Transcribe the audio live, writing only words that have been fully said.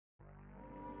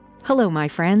Hello, my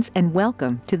friends, and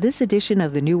welcome to this edition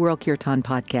of the New World Kirtan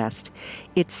podcast.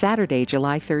 It's Saturday,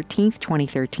 July 13th,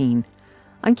 2013.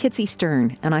 I'm Kitsy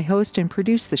Stern, and I host and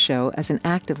produce the show as an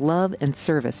act of love and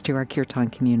service to our Kirtan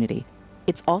community.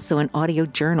 It's also an audio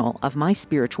journal of my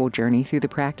spiritual journey through the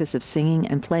practice of singing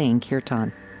and playing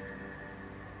Kirtan.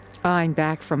 I'm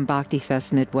back from Bhakti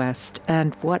Fest Midwest,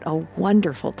 and what a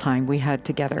wonderful time we had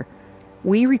together.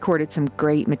 We recorded some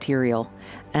great material,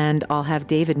 and I'll have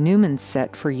David Newman's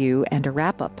set for you and a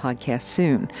wrap-up podcast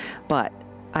soon, but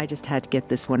I just had to get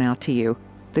this one out to you.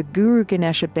 The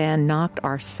GuruGanesha band knocked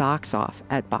our socks off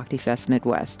at Bhakti Fest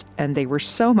Midwest, and they were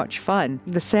so much fun.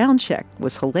 The sound check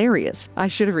was hilarious. I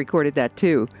should have recorded that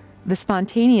too. The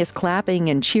spontaneous clapping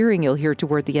and cheering you'll hear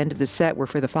toward the end of the set were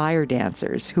for the fire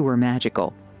dancers, who were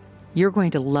magical. You're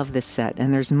going to love this set,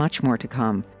 and there's much more to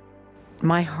come.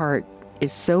 My heart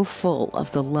is so full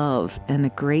of the love and the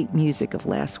great music of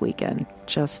last weekend.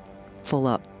 Just full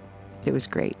up. It was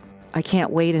great. I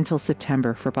can't wait until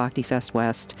September for Bhakti Fest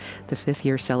West, the 5th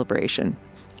year celebration.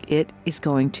 It is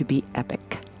going to be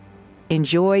epic.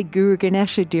 Enjoy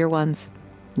GuruGanesha, dear ones.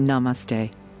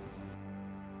 Namaste.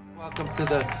 Welcome to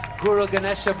the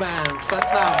GuruGanesha band.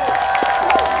 Satnam.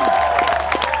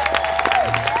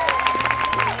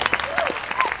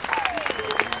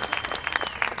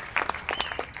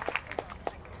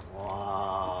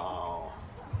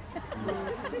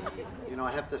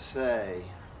 I have to say,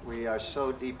 we are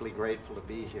so deeply grateful to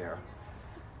be here.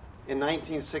 In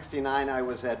 1969, I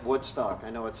was at Woodstock. I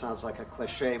know it sounds like a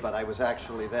cliche, but I was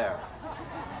actually there.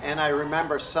 And I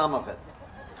remember some of it.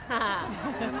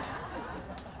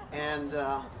 and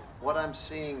what I'm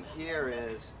seeing here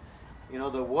is,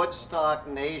 the Woodstock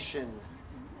Nation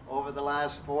over the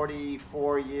last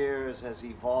 44 years has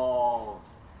evolved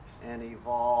and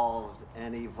evolved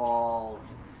and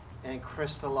evolved and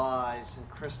crystallized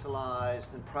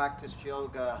and practiced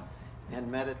yoga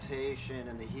and meditation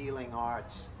and the healing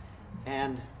arts.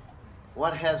 And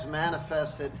what has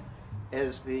manifested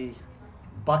is the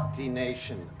Bhakti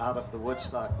Nation out of the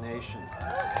Woodstock Nation.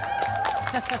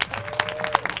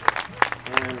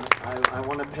 And I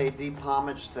want to pay deep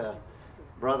homage to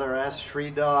Brother S.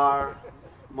 Sridhar,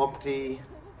 Mukti,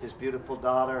 his beautiful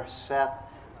daughter, Seth,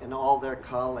 and all their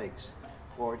colleagues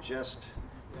for just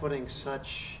putting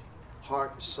such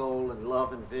heart, soul, and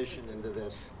love and vision into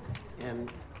this,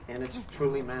 and it's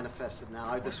truly manifested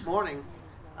now. This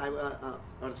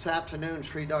afternoon,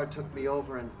 Sridhar took me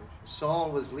over, and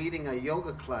Saul was leading a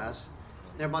yoga class.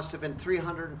 There must have been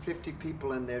 350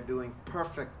 people in there doing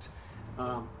perfect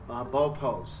bow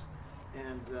pose,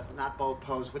 and not bow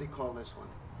pose. What do you call this one?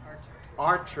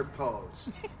 Archer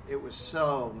pose. It was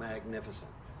so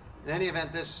magnificent. In any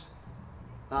event, this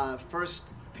first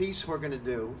piece we're going to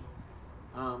do.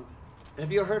 Have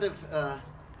you heard of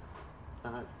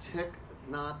Thich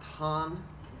Nhat Hanh,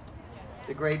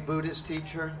 the great Buddhist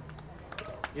teacher?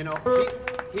 He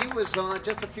was on,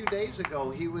 just a few days ago,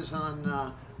 he was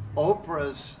on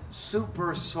Oprah's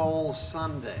Super Soul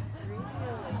Sunday.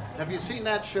 Have you seen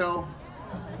that show?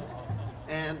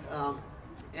 And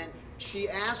she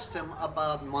asked him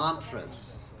about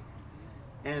mantras.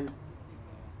 And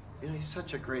he's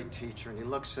such a great teacher, and he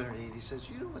looks at her and he says,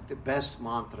 "You know what the best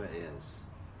mantra is?"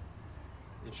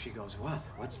 And she goes, "What?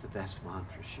 What's the best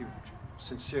mantra?" She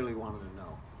sincerely wanted to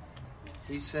know.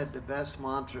 He said, "The best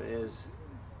mantra is,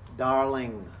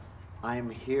 'Darling, I'm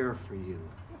here for you.'"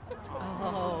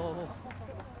 Oh.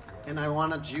 And I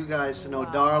wanted you guys to know,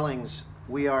 darlings,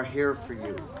 we are here for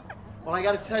you. Well, I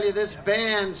got to tell you, this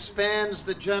band spans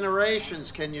the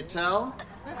generations. Can you tell?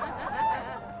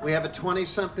 We have a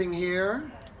 20-something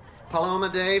here, Paloma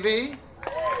Devi.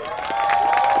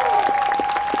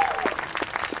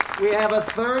 We have a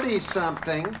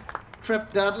 30-something,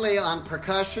 Trip Dudley on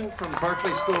percussion from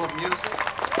Berklee School of Music.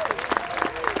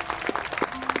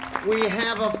 We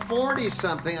have a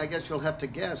 40-something, I guess you'll have to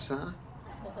guess, huh?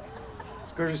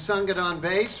 It's Guru Sangat on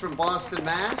bass from Boston,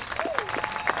 Mass.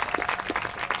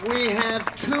 We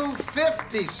have two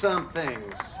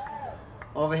 50-somethings.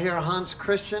 Over here, Hans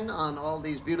Christian on all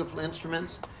these beautiful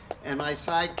instruments. And my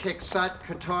sidekick, Sat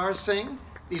Katar Singh.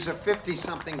 These are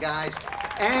 50-something guys.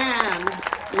 And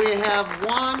we have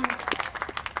one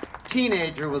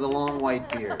teenager with a long white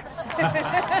beard.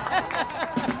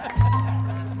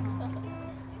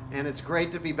 And it's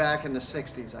great to be back in the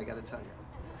 60s, I got to tell you.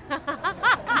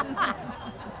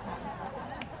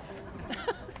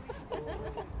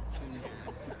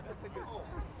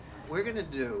 We're going to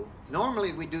do,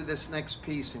 normally we do this next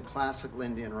piece in classical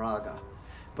Indian raga,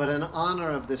 but in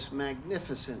honor of this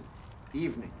magnificent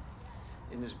evening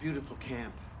in this beautiful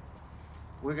camp,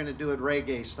 we're going to do it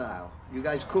reggae style. You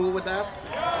guys cool with that?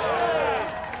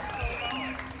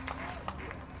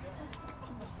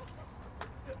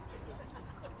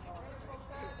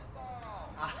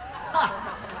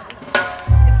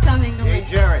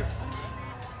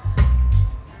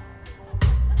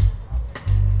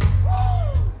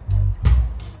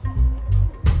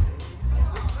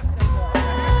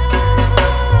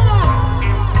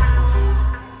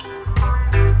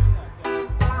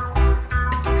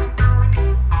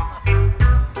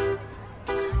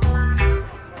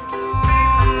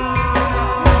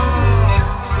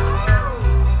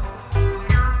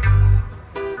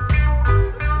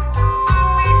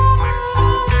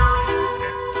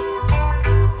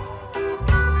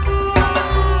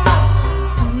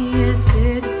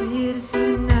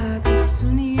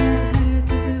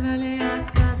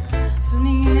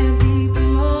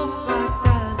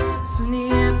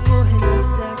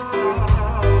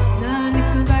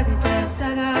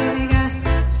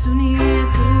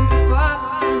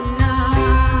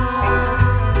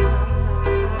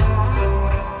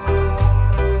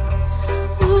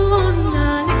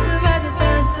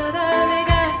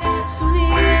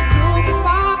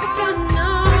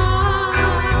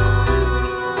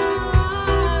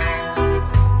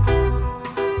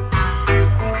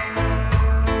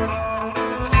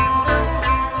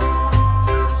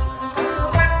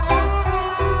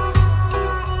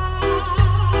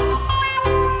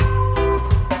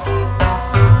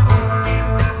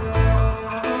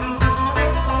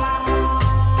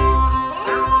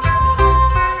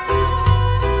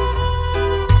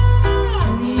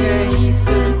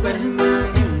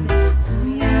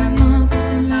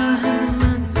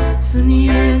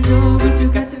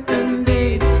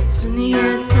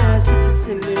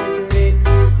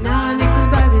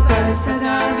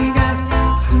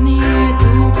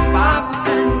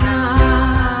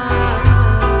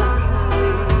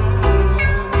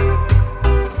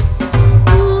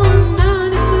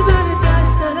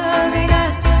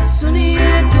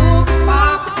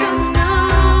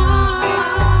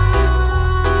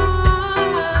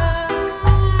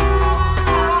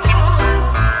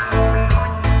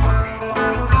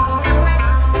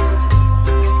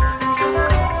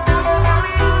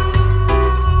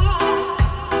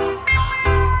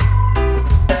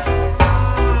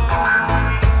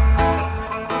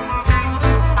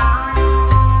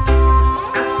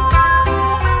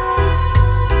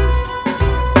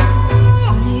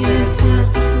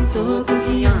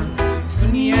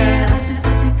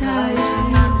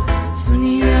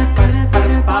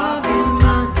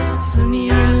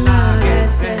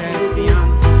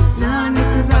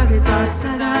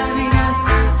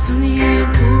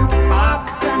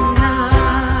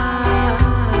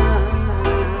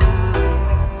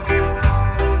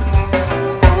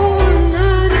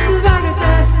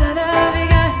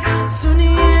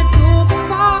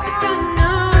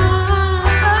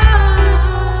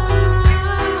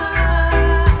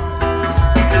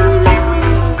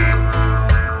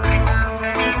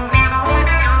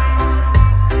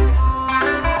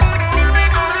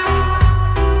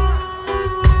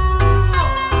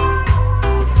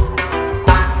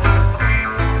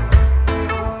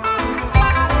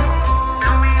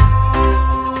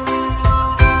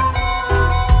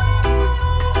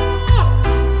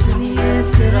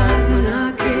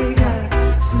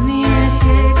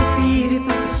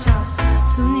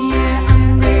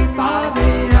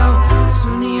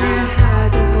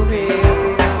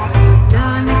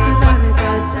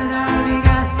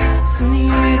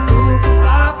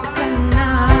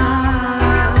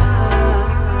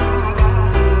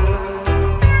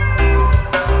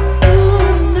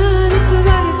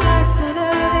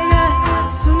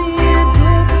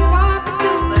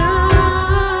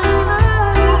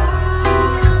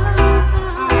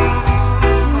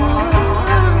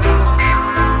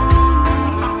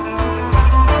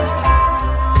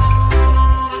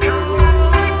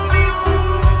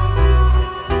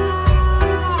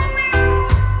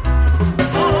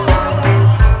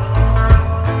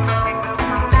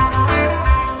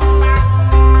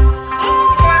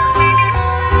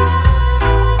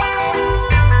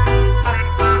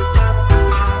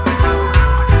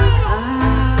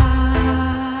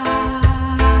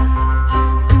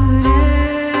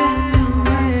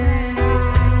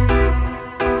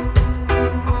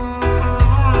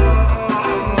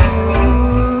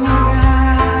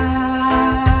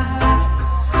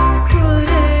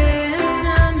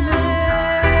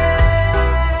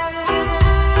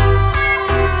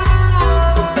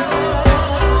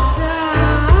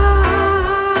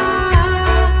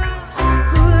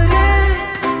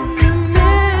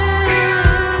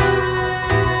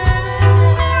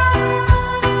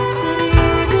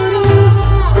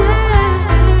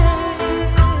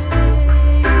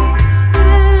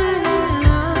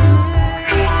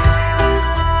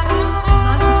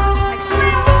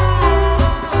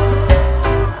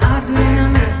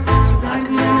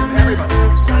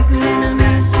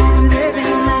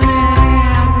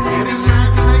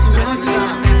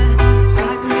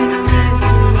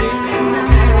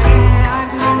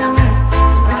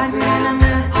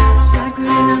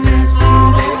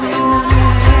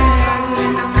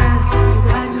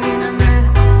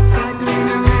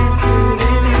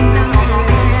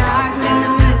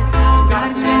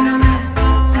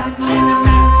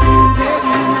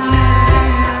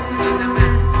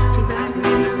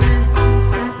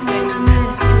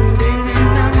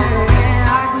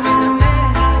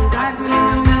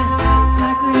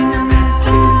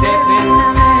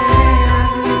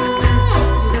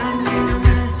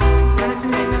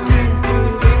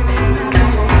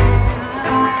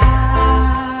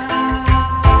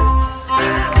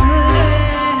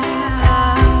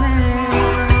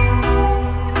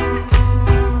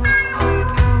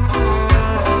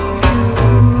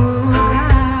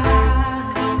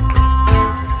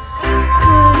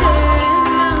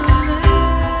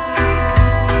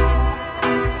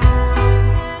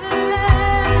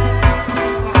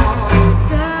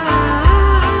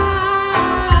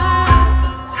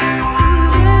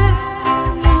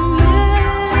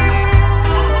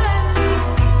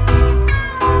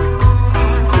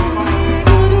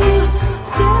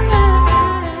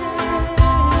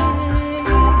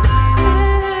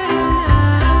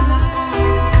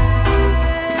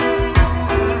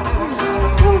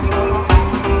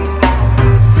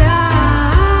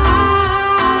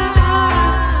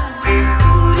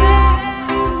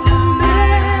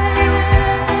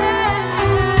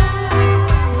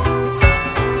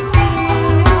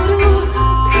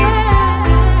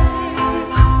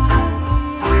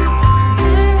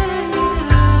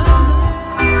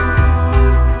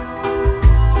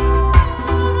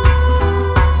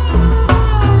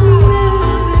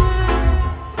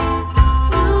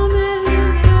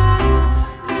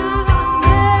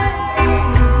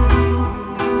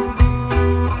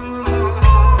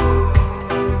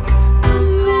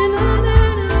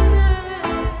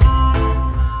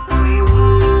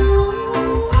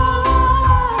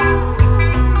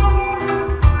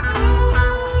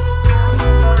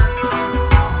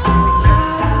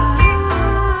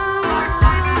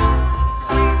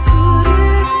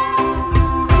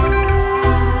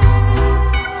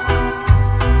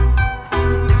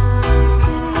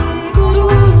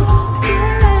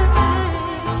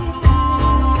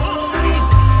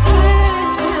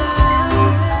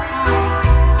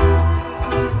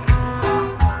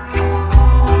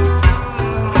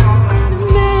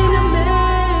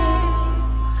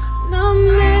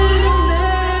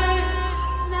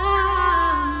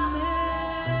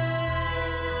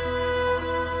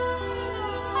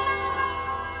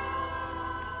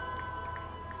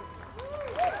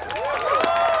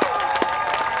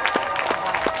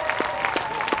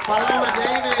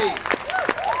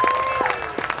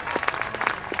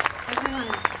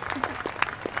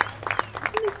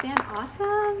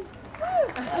 awesome.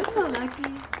 I'm so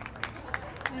lucky.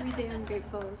 Every day I'm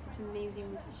grateful. Such amazing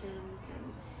musicians.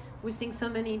 And we sing so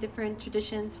many different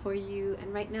traditions for you.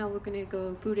 And right now we're going to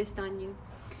go Buddhist on you.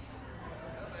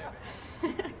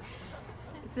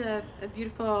 It's a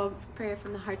beautiful prayer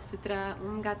from the Heart Sutra.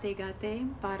 Om Gate Gate,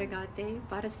 Paragate,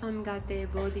 Parasam Gate,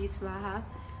 Bodhi Swaha.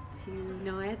 If you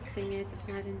know it, sing it. If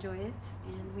not, enjoy it.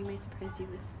 And we may surprise you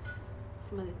with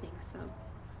some other things. So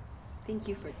thank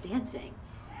you for dancing.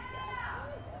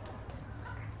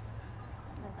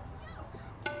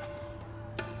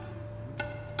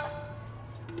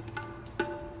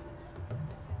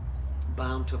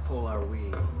 Bountiful are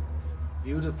we,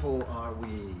 beautiful are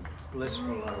we,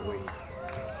 blissful are we.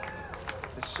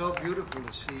 It's so beautiful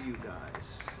to see you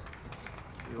guys.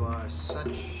 You are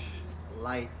such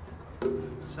light,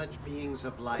 such beings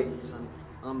of light. It's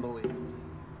unbelievable.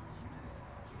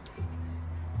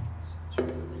 Such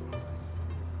beings of light.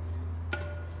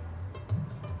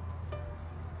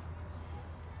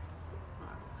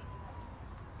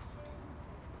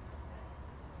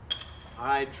 All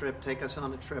right, Trip, take us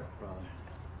on a trip, brother.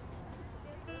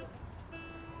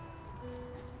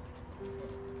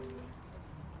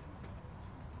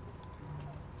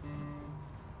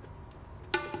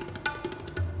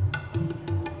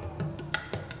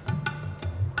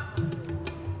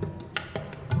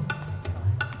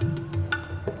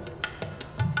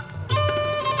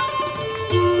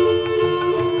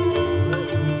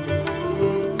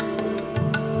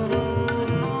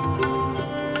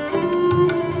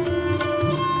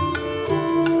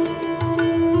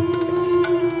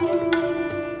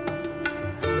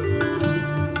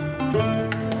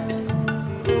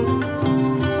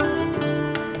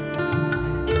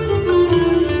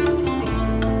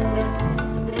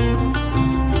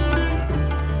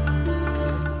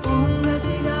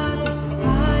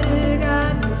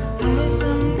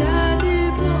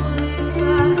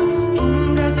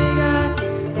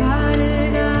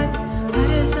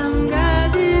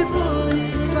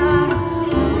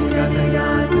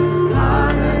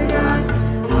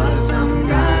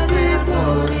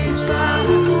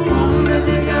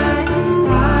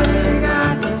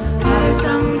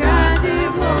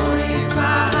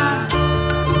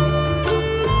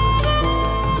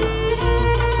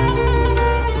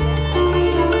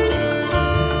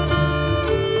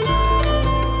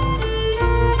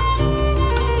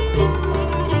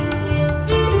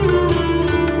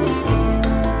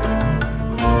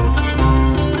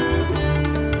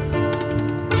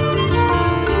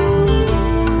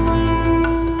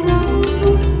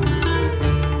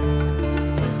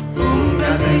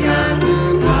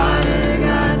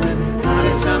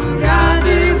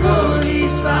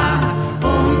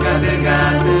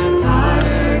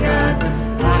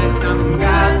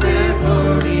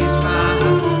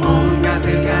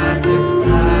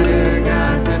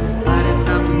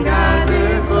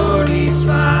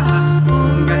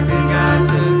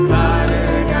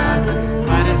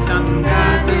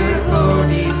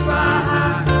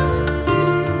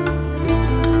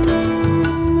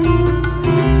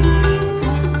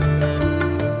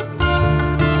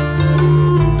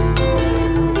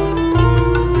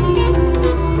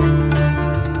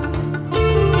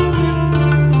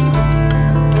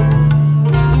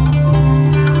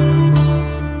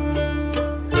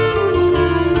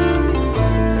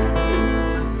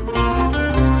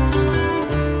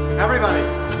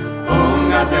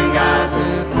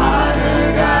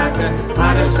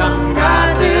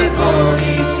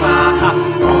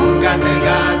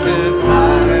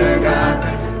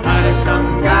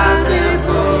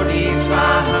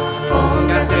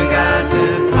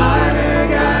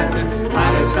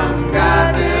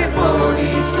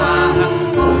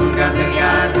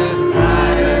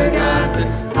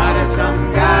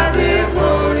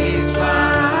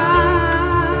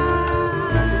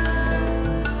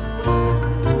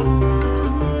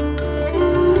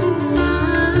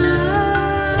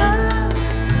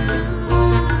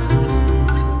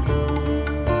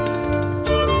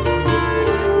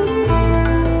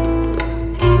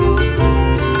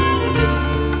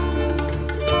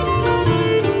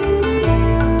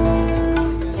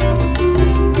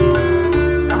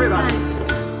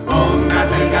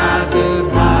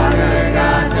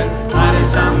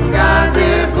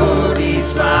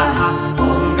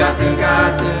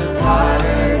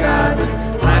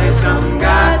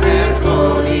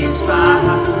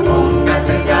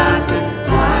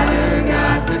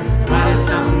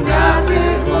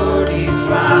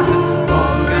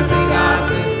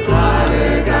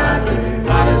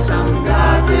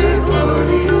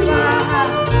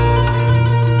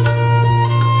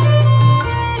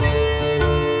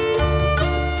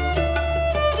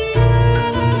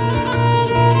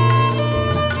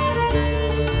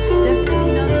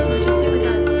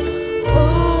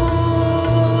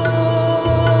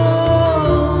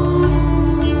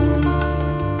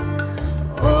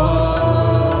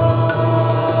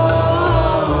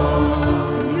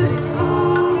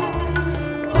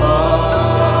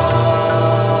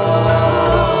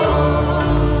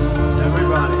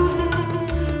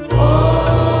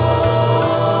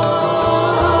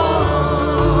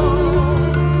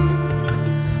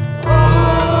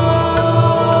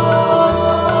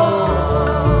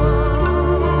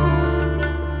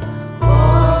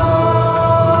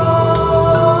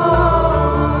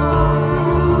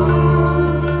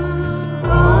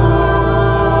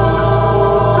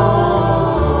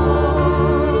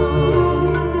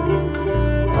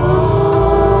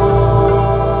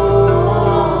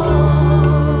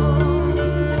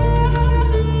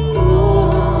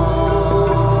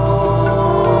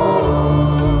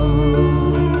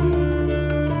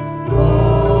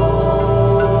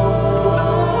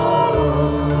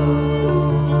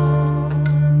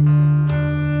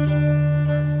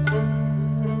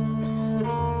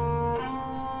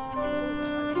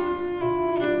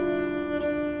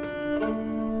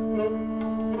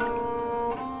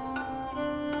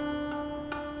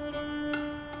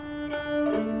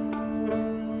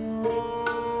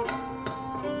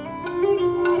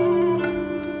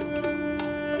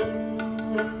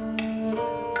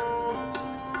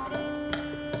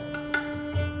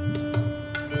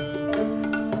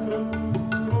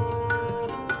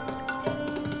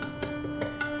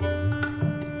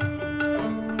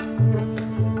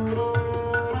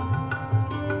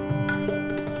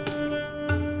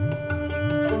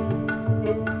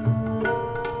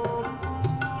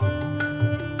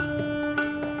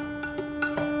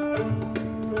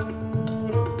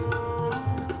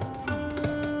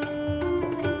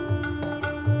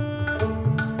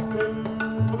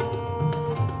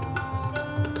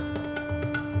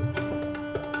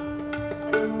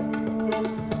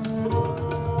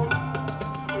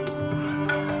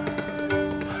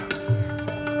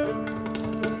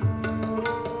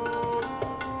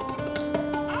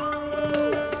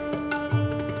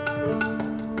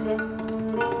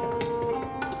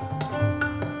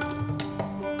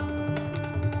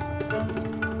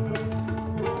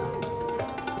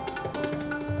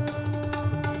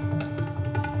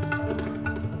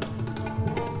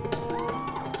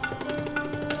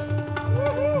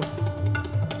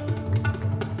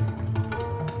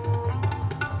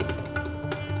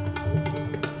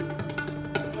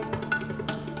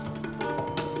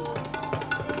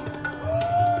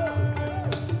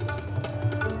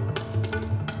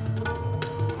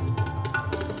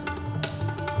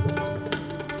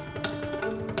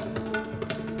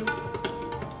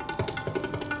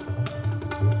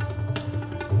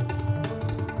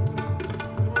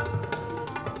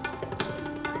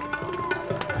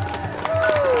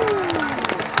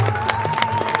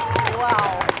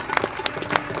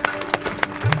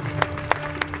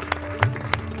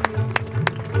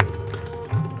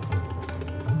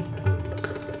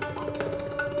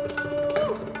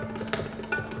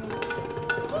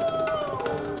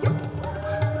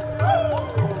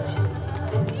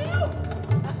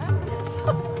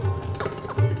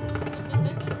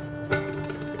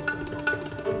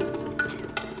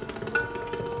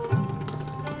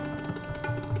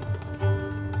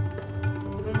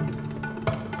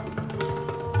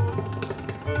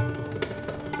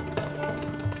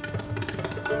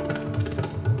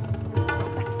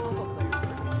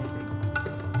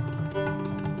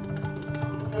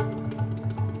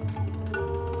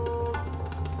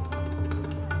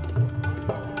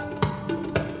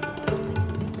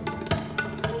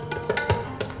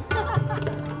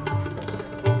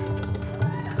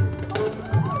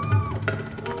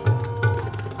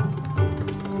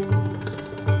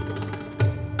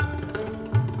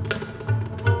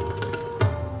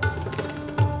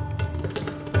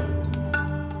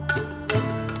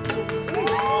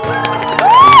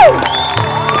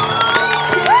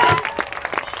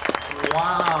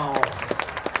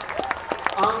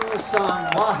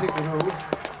 Waheguru,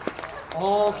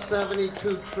 all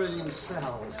 72 trillion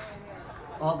cells,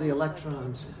 all the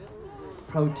electrons,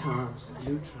 protons,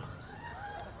 neutrons.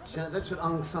 That's what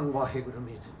Aung San Waheguru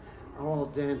means. Are all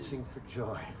dancing for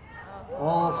joy.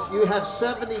 You have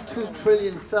 72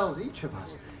 trillion cells, each of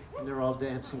us, and they're all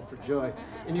dancing for joy.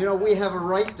 And you know, we have a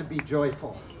right to be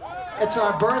joyful. It's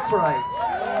our birthright.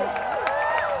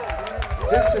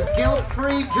 This is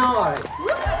guilt-free joy.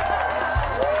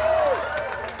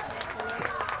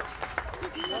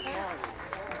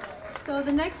 So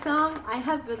the next song, I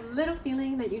have a little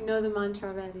feeling that you know the mantra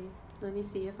already. Let me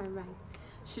see if I'm right.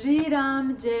 Shri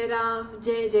Ram, Jai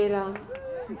Ram.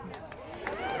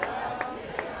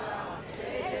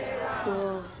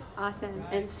 So awesome.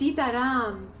 And Sita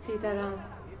Ram.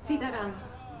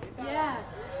 Yeah.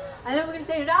 And then we're gonna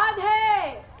say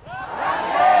Radhe.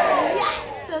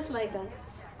 Yes, just like that.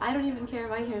 I don't even care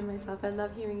if I hear myself. I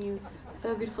love hearing you.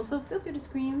 So beautiful. So feel free to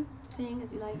scream, sing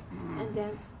as you like, and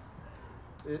dance.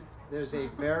 There's a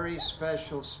very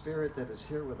special spirit that is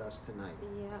here with us tonight.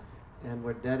 Yeah. And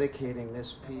we're dedicating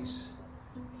this piece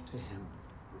to him.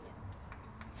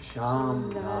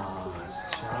 Sham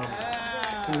Das. Sham.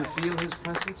 Can you feel his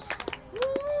presence?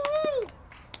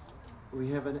 We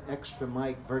have an extra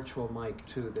mic, virtual mic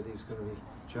too, that he's going to be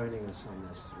joining us on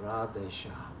this. Radhe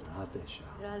Sham. Radhe Sham.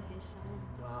 Radhe Sham.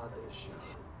 Radhe Sham.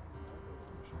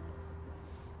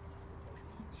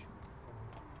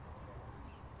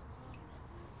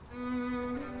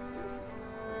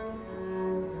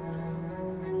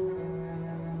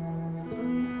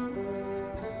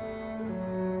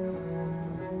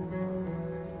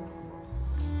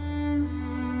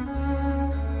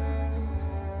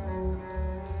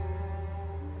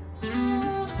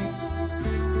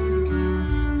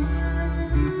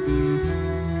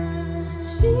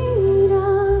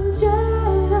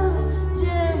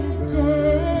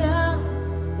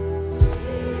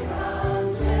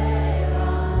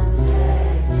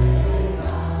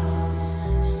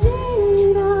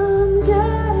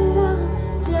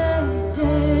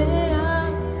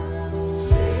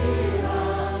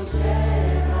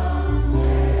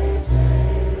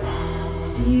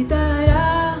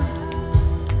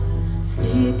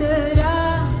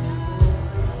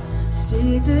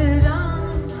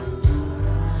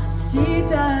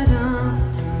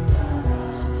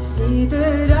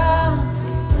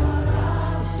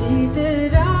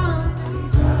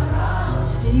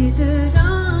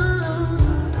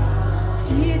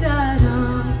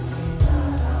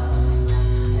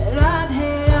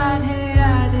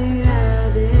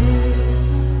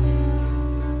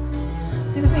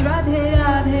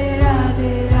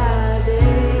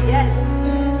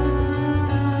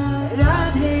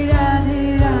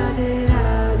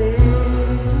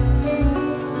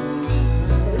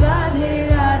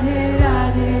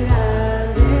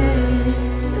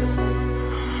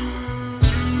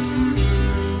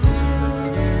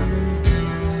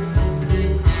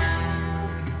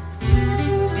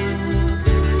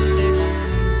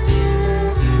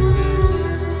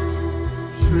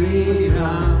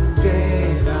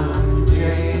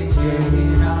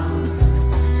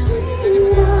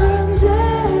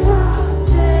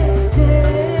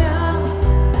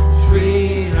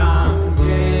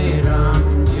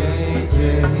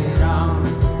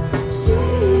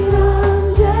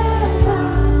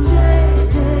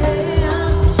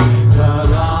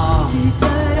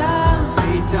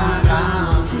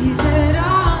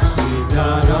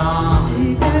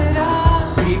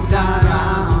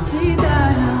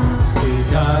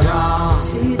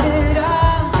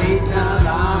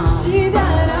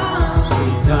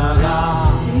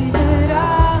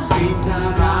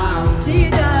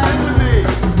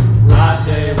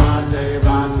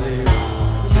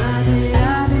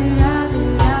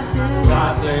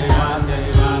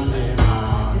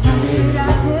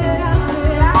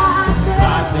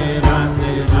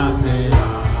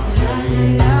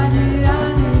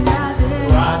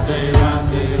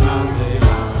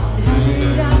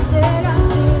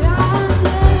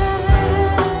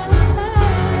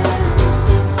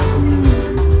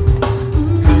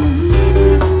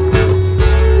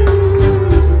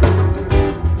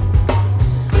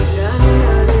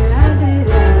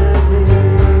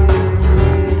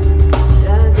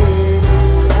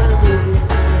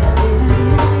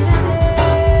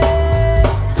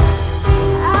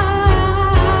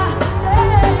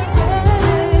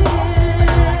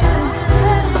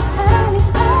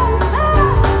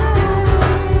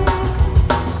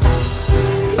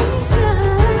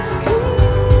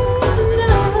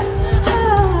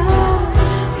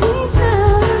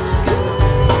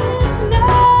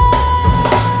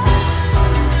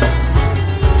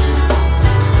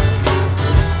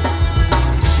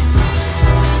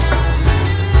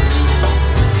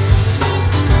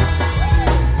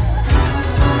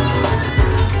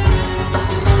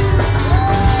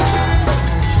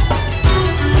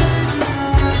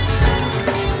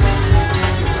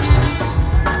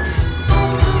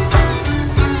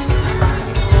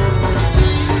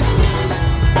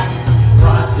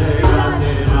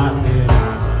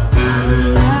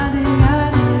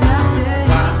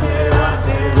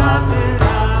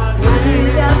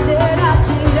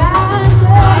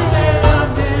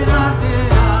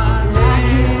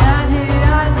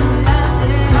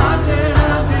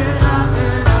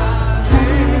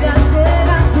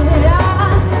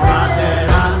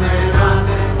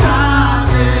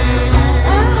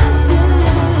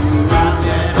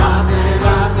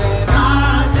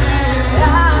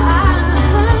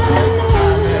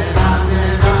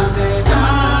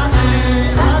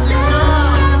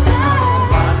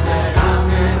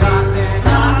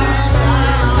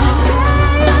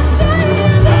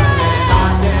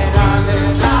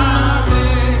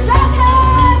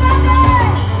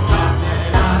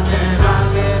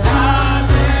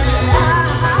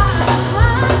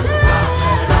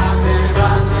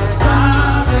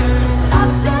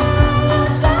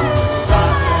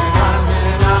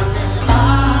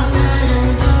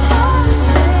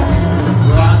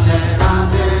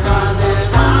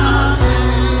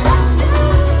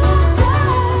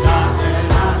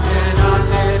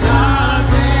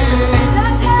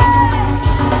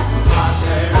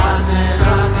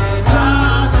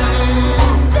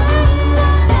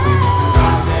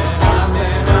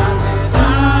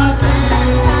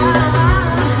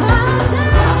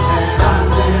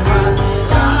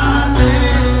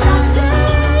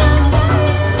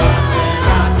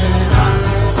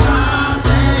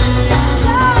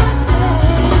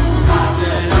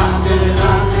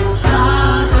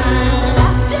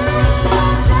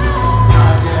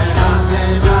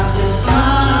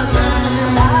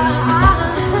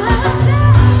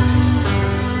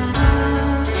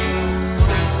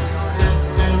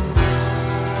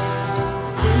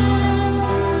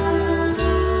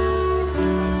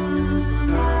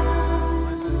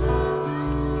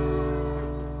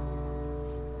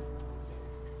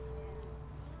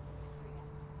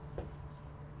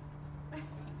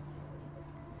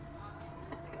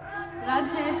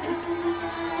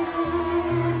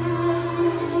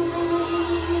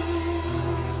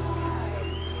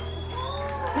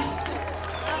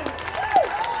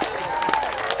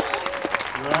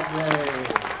 Lovely.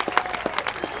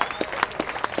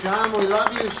 Sham, we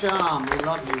love you, Sham. We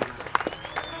love you.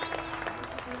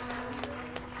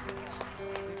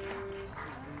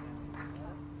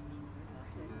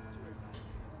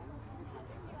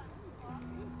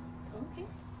 Okay.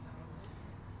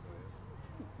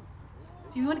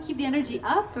 Do you want to keep the energy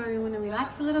up or you want to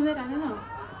relax a little bit? I don't know.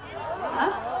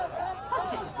 Up?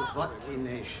 This is the Bhakti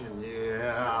Nation,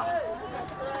 yeah.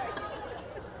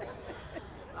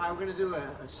 I'm going to do a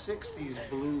 60s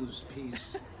blues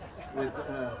piece with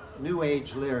new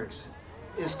age lyrics.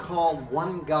 It's called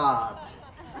One God.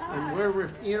 And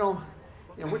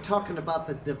we're talking about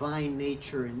the divine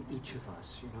nature in each of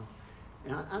us,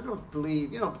 And I don't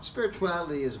believe,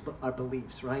 spirituality is our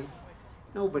beliefs, right?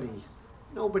 Nobody,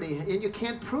 and you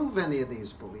can't prove any of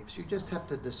these beliefs. You just have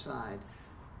to decide,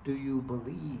 do you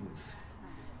believe?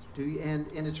 Do you, and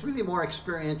it's really a more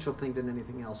experiential thing than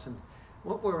anything else. And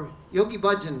Yogi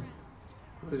Bhajan,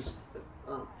 who's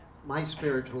my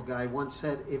spiritual guy, once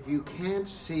said, if you can't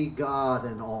see God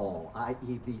in all,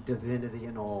 i.e. the divinity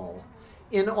in all,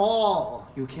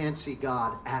 you can't see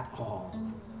God at all.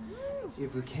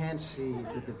 If you can't see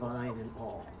the divine in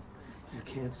all, you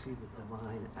can't see the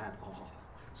divine at all.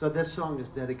 So this song is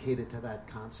dedicated to that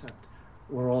concept.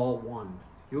 We're all one.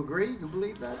 You agree? You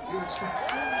believe that?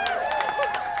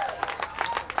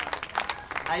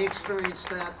 I experienced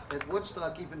that at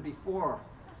Woodstock even before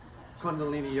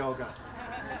Kundalini Yoga.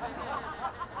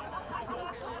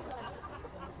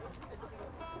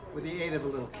 With the aid of a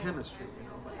little chemistry,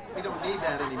 but we don't need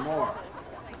that anymore.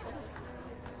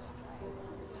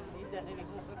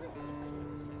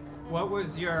 What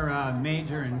was your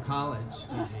major in college,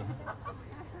 Gigi?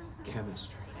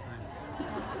 Chemistry.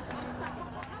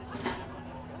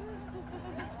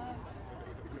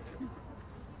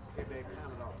 Okay, babe,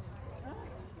 count it off.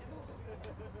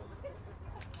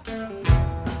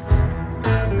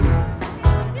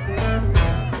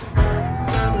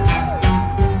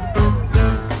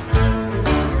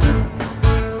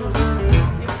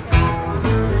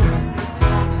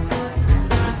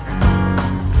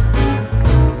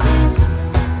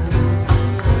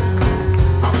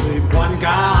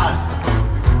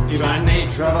 Divine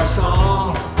nature of us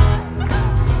all.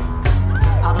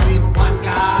 I believe in one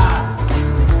God,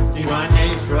 divine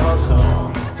nature of us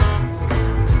all.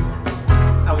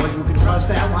 Now, whether you can trust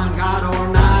that one God or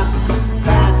not,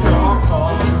 that's your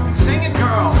call. Sing it,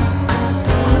 girl. I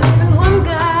believe in one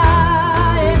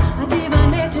God, a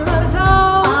divine nature of us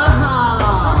all.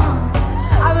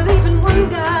 I believe in one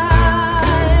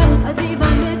God, a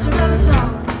divine nature of us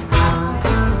all.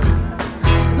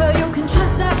 Well, you can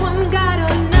trust that one God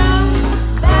or not.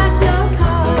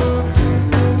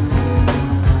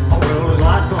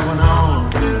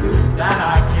 That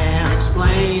I can't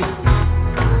explain.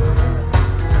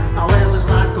 Oh, well, there's a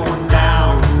lot going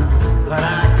down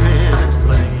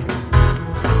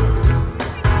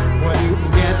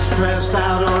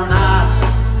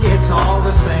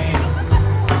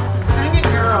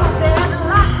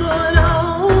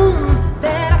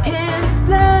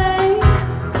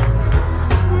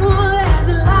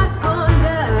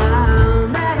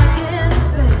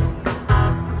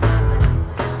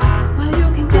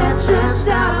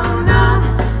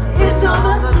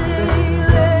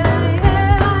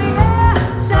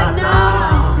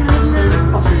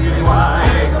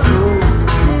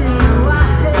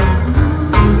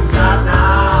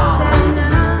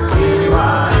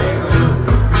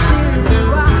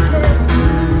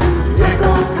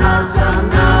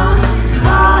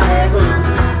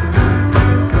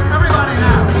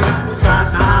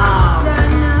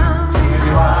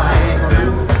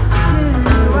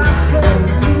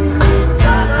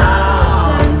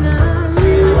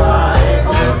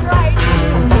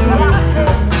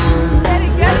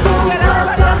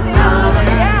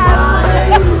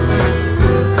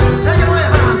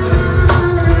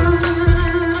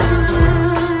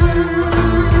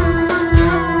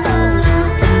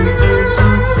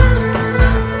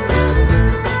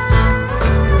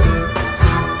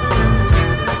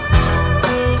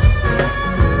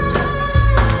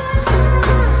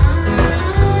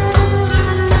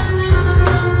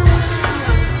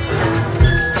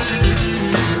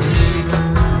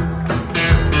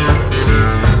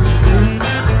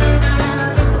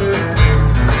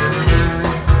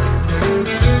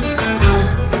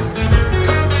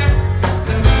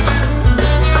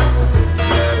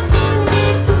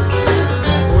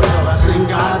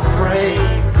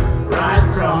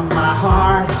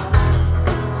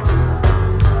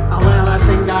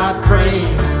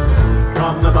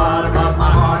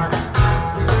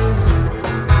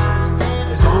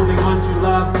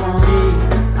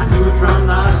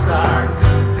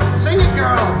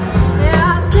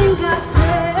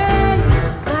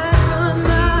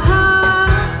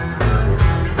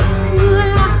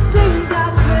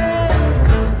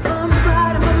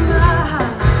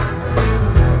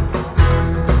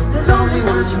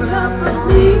love for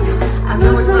me. I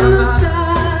knew it from the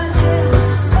start.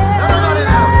 Everybody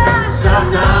now.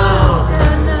 Satnam.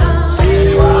 Satnam.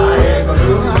 Siri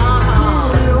Waheguru.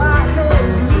 Siri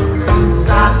Waheguru.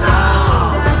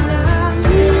 Satnam. Satnam.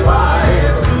 Siri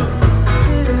Waheguru.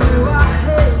 Siri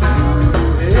Waheguru.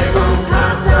 Ekam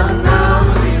Satnam.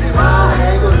 Siri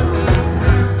Waheguru.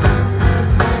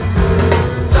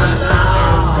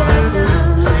 Satnam.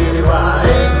 Satnam. Siri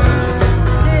Waheguru.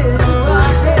 Siri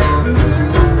Waheguru.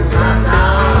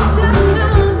 Satnam.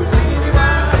 Satnam. Siri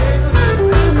Waheguru.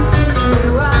 Siri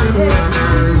Waheguru.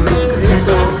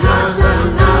 Ekam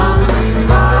Satnam. Siri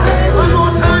Waheguru. One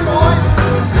more time, boys.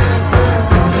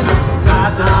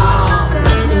 Satnam.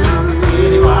 Satnam.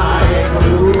 Siri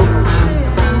Waheguru.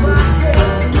 Siri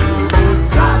Waheguru.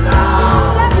 Satnam.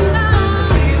 Satnam.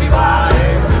 Siri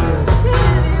Waheguru. Siri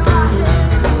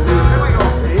Waheguru. Here we go.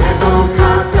 Ekam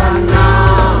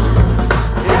Satnam.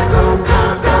 Ekam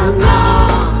Satnam.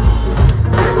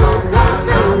 Ekam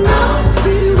Satnam.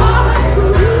 Siri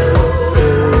Waheguru.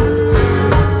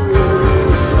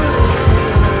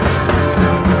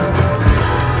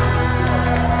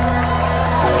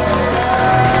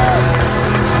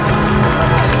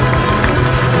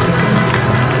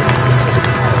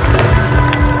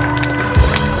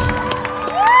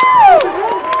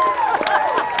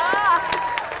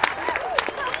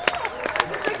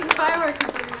 It's like in fireworks.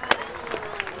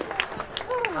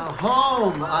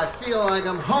 Home. I feel like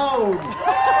I'm home with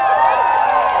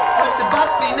the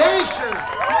Bhakti Nation.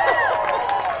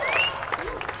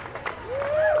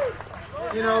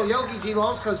 You know, Yogi Ji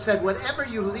also said, whatever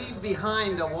you leave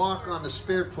behind to walk on the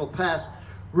spiritual path,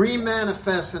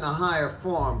 remanifests in a higher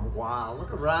form. Wow,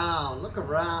 look around, look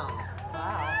around.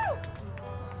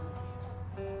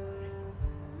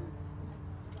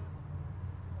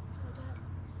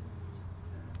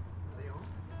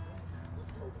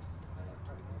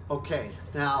 Okay,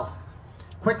 now,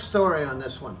 quick story on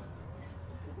this one.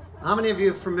 How many of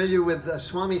you are familiar with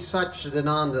Swami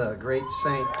Satchidananda, a great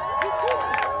saint,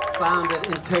 founded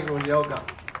Integral Yoga?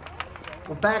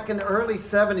 Well, back in the early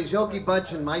 70s, Yogi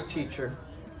Bhajan, my teacher,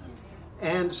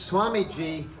 and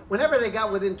Swamiji, whenever they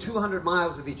got within 200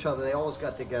 miles of each other, they always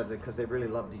got together because they really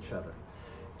loved each other.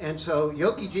 And so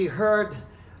Yogi Ji heard,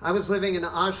 I was living in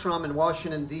an ashram in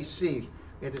Washington, D.C.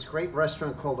 We had this great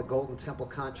restaurant called the Golden Temple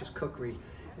Conscious Cookery,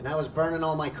 and I was burning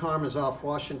all my karmas off,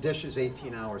 washing dishes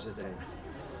 18 hours a day,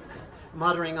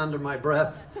 muttering under my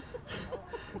breath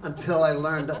until I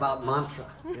learned about mantra.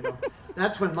 You know,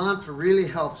 that's when mantra really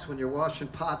helps, when you're washing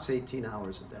pots 18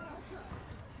 hours a day.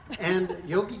 And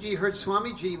Yogi Ji heard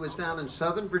Swamiji was down in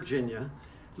Southern Virginia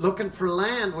looking for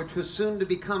land which was soon to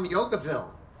become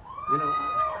Yogaville. You know,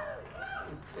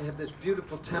 they have this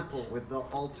beautiful temple with the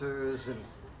altars and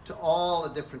to all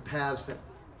the different paths that.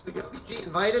 So Yogi Ji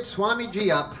invited Swamiji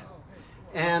up,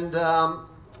 and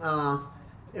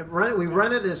we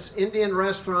rented this Indian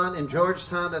restaurant in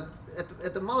Georgetown.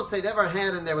 At the most they'd ever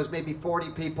had in there was maybe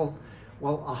 40 people.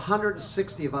 Well,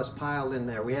 160 of us piled in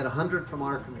there. We had 100 from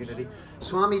our community.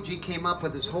 Swamiji came up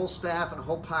with his whole staff and a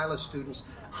whole pile of students.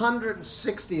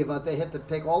 160 of us. They had to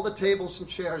take all the tables and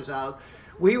chairs out.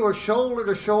 We were shoulder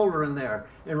to shoulder in there.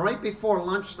 And right before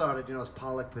lunch started, you know, it's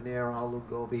palak paneer, aloo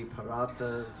gobi,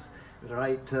 parathas,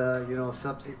 right,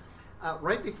 sabzi.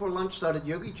 Right before lunch started,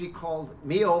 Yogi Ji called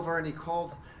me over, and he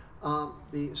called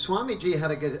the Swamiji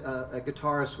had a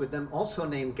guitarist with them, also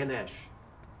named Ganesh.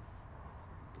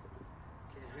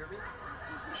 Can't hear me?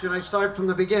 Should I start from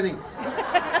the beginning?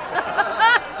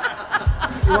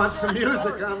 You want some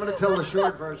music? I'm going to tell the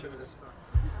short version of this story.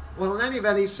 Well, in any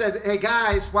event, he said, hey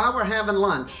guys, while we're having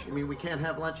lunch, I mean, we can't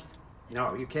have lunch?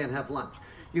 No, you can't have lunch.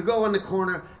 You go in the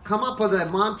corner, come up with a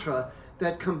mantra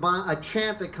that a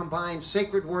chant that combines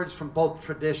sacred words from both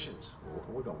traditions.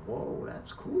 We're going, whoa,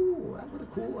 that's cool. What a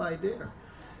cool idea.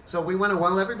 So we went,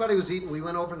 while everybody was eating, we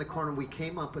went over in the corner and we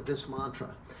came up with this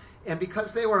mantra. And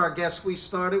because they were our guests, we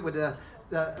started with a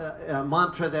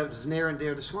mantra that was near and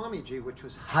dear to Swamiji, which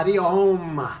was Hari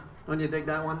Om. Don't you dig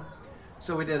that one?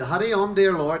 So we did Hari Om,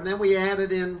 dear Lord, and then we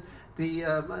added in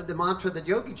the mantra that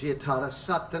Yogi Ji had taught us,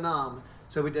 Satnam.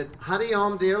 So we did Hari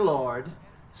Om, dear Lord,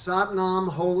 Satnam,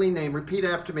 holy name. Repeat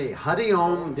after me. Hari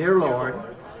Om, dear Lord.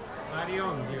 Hari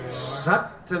Om, dear Lord.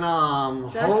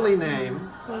 Satnam, holy name.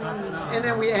 And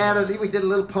then we did a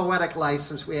little poetic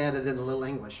license. We added in a little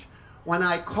English. When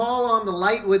I call on the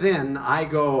light within, I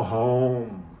go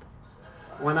home.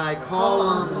 When I call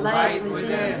on the light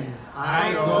within,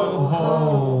 I go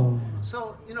home.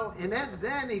 So, you know, and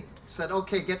then he said,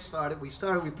 okay, get started. We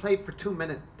played for 2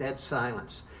 minutes, dead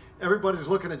silence. Everybody's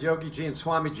looking at Yogi Ji and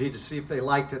Swamiji to see if they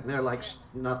liked it, and they're like,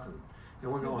 nothing.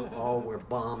 And we're going, oh, we're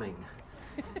bombing.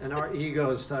 And our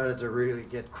egos started to really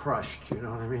get crushed, you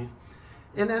know what I mean?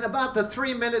 And then about the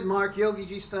 3-minute mark, Yogi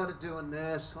Ji started doing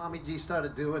this, Swami Ji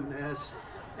started doing this,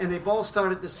 and they both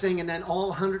started to sing, and then all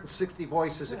 160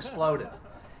 voices exploded.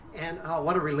 And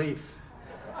what a relief.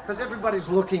 Because everybody's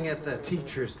looking at the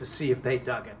teachers to see if they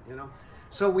dug it, you know?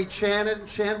 So we chanted and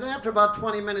chanted. After about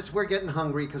 20 minutes, we're getting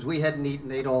hungry because we hadn't eaten,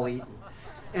 they'd all eaten.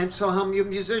 And so how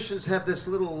musicians have this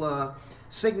little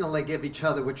signal they give each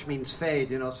other, which means fade,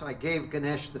 you know? So I gave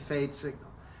Ganesh the fade signal.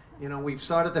 You know, we've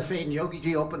started to fade, and Yogi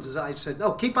Ji opens his eyes and said,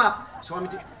 no, keep up. Swami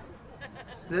Ji.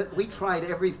 We tried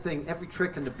everything, every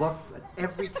trick in the book, but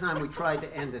every time we tried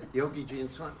to end it, Yogi Ji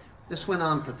and Swami, this went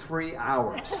on for 3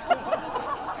 hours.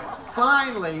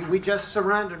 Finally, we just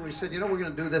surrendered and we said, you know, we're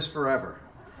going to do this forever.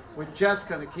 We're just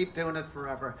going to keep doing it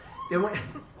forever. Then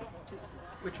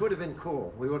which would have been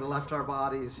cool. We would have left our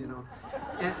bodies, you know.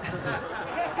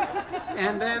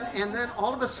 And then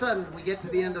all of a sudden, we get to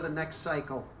the end of the next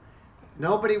cycle.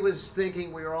 Nobody was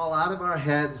thinking. We were all out of our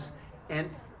heads, and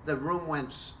the room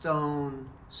went stone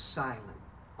silent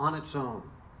on its own.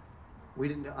 I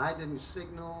didn't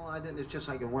signal. It's just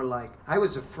like, and we're like, I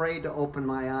was afraid to open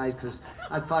my eyes because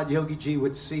I thought Yogi Ji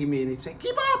would see me and he'd say,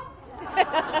 keep up.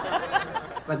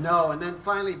 But no, and then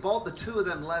finally, the two of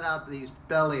them let out these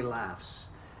belly laughs.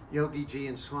 Yogi Ji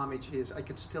and Swami Ji, I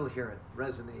could still hear it,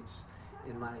 resonates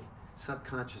in my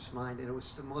subconscious mind. And it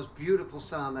was the most beautiful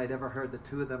sound I'd ever heard, the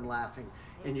two of them laughing.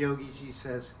 And Yogi Ji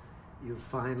says, you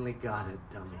finally got it,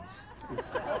 dummies.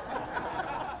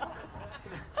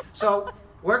 So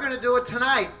we're going to do it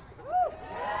tonight.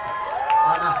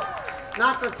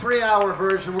 Not the 3-hour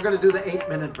version. We're going to do the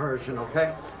 8-minute version,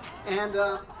 okay? And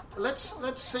let's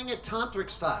sing it tantric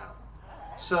style.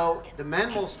 So the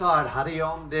men will start, Hari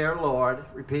Om, dear Lord.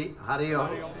 Repeat, Hari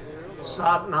Om.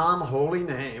 Sat Nam, holy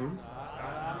name.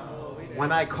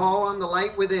 When I call on the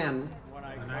light within,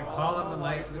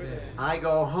 I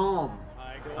go home.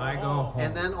 I go home.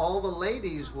 And then all the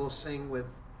ladies will sing with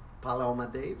Paloma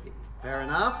Devi. Fair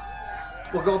enough?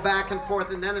 We'll go back and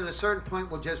forth, and then at a certain point,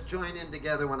 we'll just join in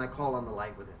together when I call on the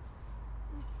light within.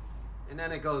 And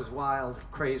then it goes wild,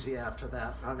 crazy after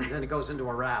that. Then it goes into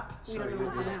a rap. We don't know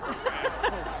what's gonna happen.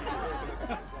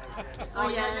 Oh,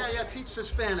 yeah. Teach the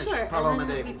Spanish, Sure. Paloma And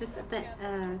then Devi. we just,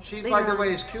 She, later by the on-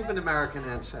 way, is Cuban-American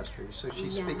ancestry, so she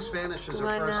speaks Spanish as her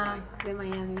first Cubana language. de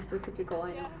Miami, so typical,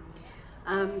 I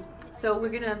know. So we're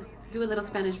going to do a little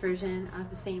Spanish version of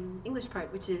the same English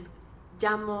part, which is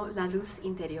Llamo la luz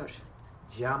interior.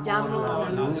 Llamo la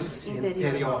luz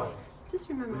interior. Just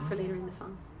remember it for later in the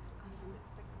song.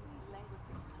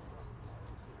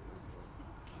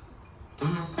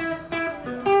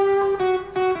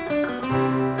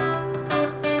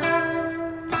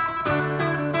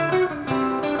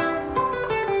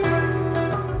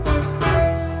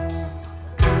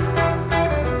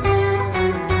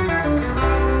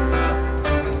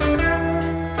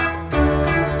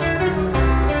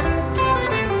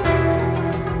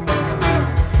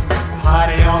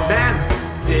 Hari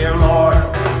Om, dear Lord,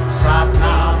 Sat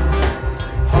Nam.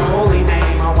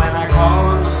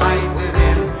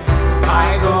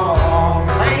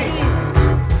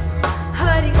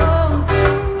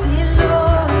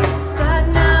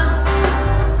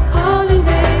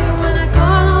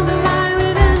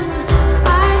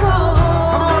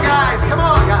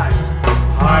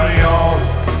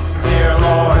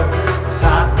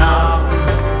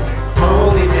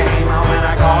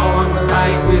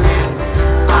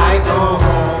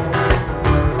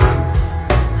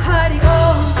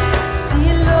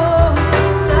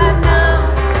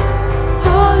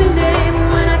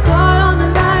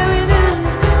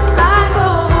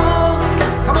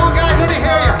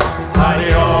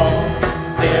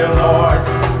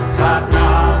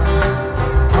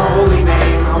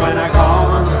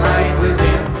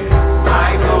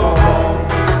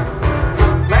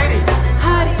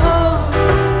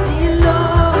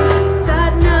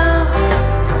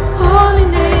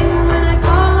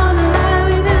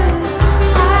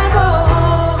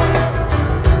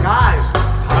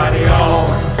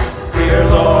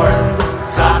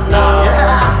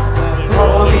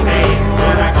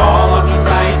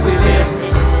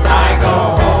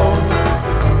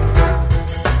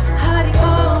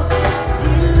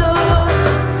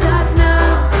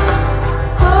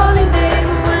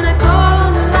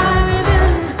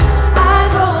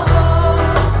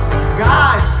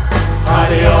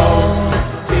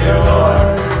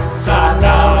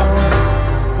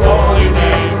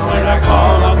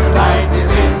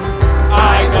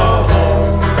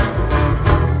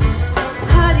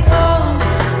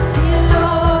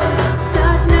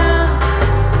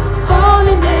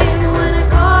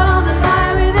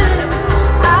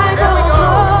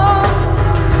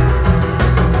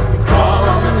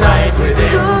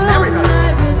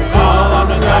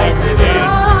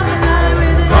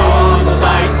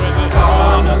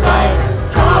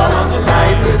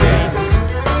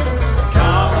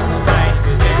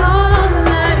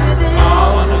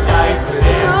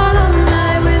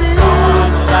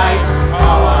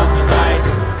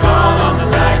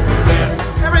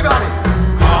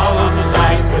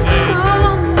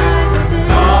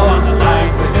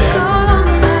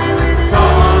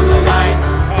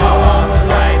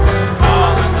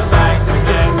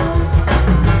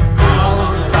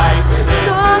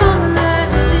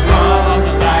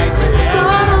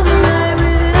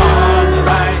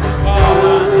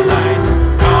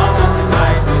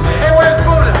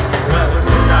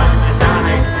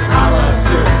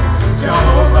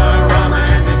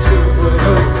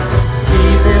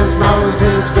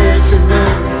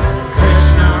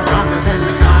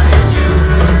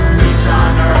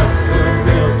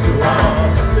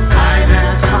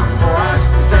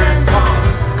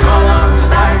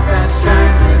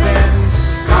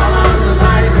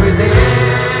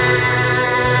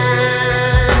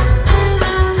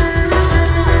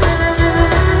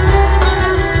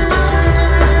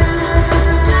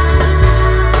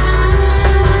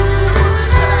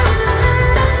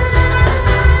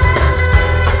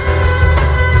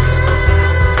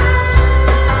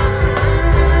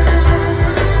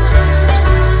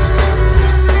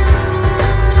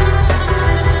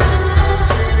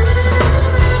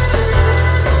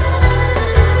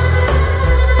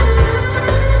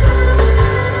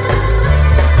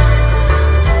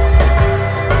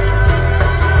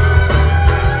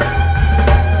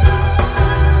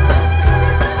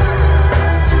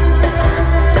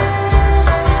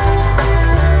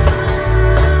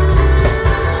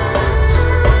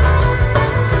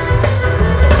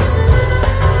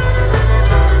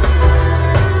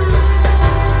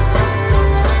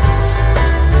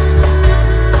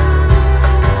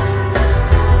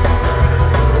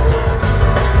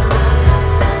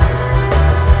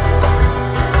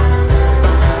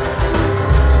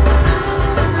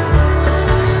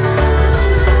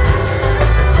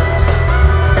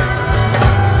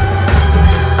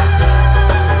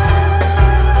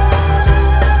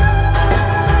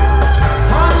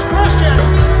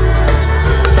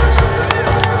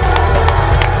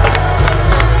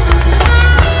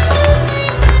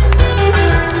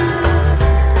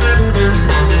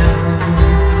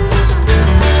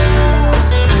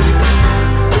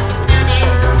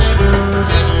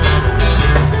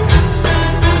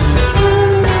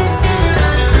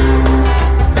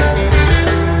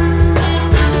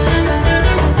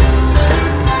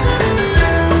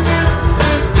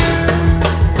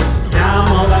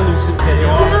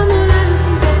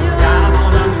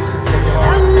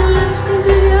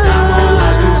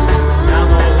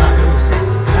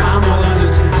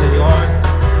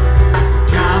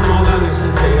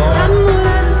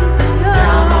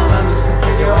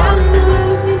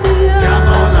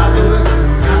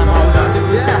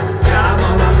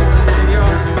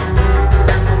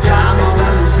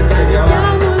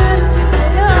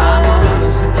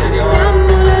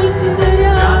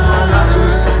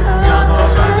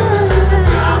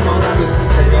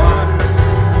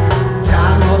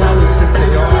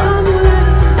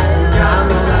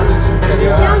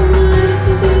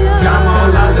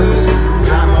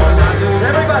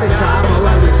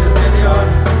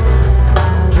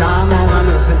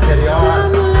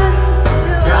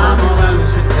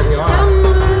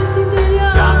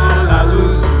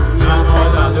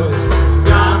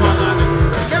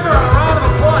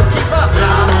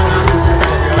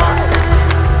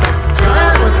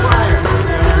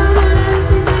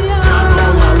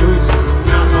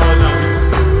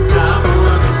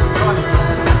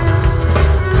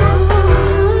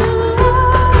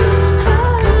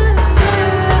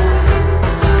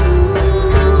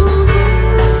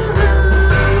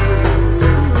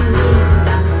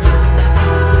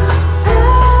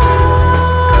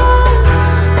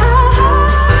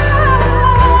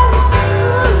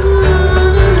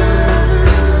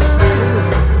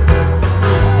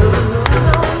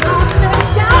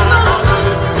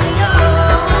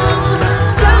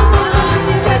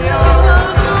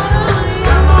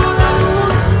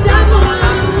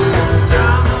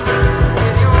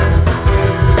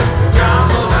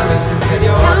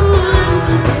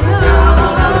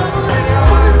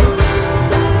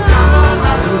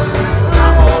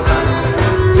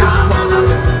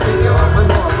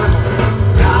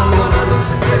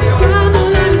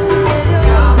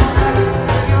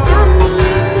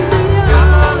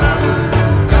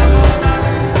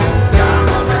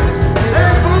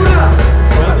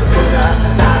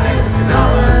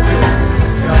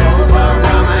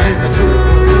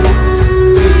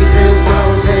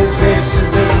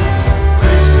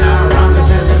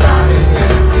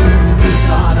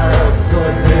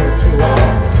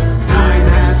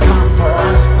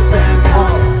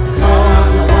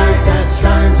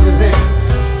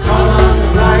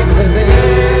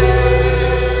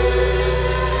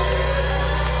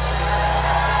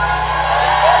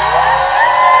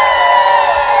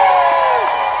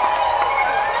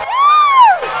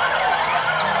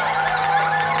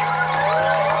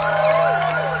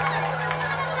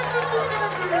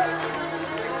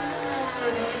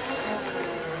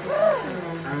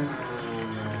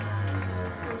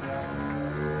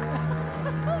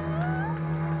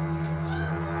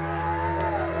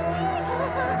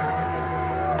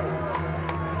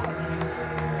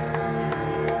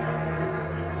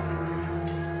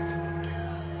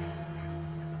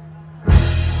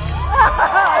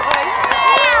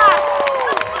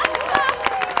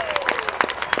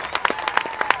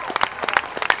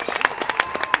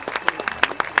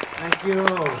 Thank you.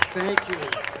 Thank you.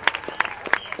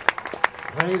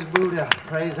 Praise Buddha.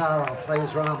 Praise Allah.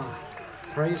 Praise Rama.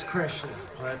 Praise Krishna.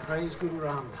 Praise Guru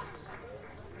Ramdas.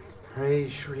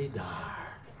 Praise Sri Dar.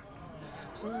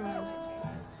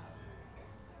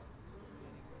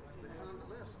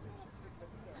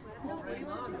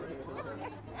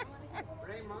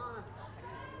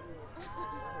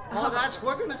 Oh,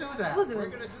 we're going to do that. We'll do We're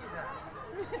it. going to do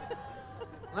that.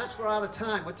 Unless we're out of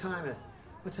time. What time is it?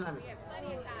 What time is it?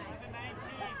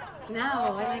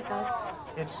 Now, I like that.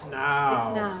 It's now.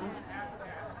 It's now.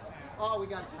 Oh, we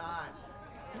got time.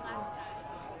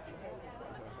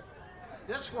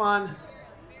 This one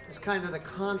is kind of the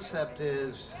concept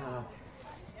is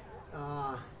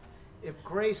if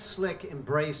Grace Slick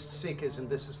embraced Sikhism,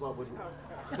 this is what would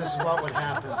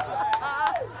happen.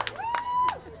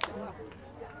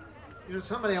 You know,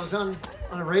 I was on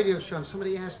a radio show and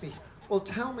somebody asked me, well,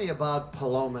 tell me about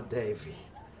Paloma Devi.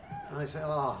 And I said,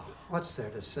 oh, what's there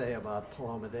to say about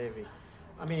Paloma Devi?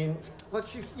 I mean,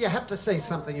 you have to say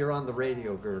something. You're on the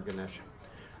radio, GuruGanesha.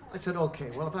 I said,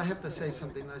 okay, well, if I have to say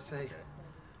something, I say,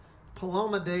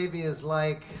 Paloma Devi is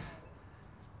like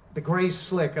the Grace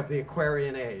Slick of the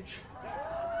Aquarian age.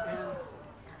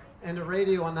 And the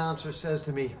radio announcer says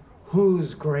to me,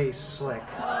 who's Grace Slick?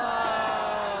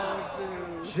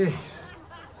 Jeez.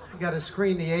 You got to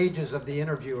screen the ages of the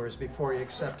interviewers before you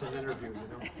accept an interview, you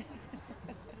know.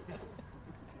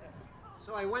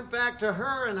 So I went back to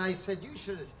her and I said, you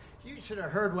should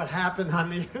have heard what happened on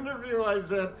the interview. I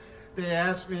said, they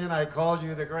asked me and I called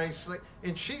you the Grace Slick.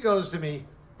 And she goes to me,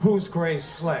 who's Grace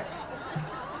Slick?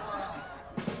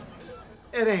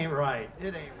 It ain't right.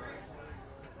 It ain't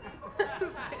right.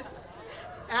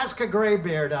 Ask a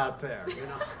graybeard out there, you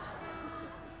know.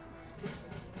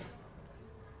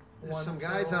 There's some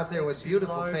guys out there with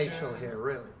beautiful facial hair,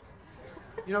 really.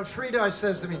 You know, Sridhar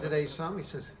says to me today, Sam, he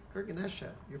says, GuruGanesha,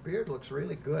 your beard looks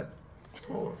really good.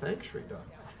 Oh, thanks, Sridhar.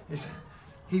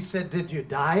 He said, did you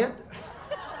dye it?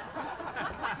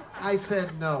 I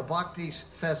said, no, Bhakti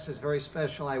Fest is very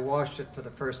special. I washed it for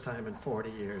the first time in 40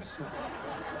 years.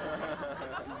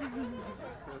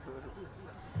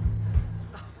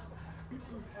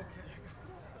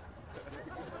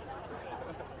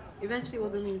 Eventually we'll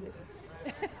do music.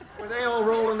 Were they all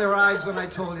rolling their eyes when I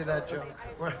told you that joke?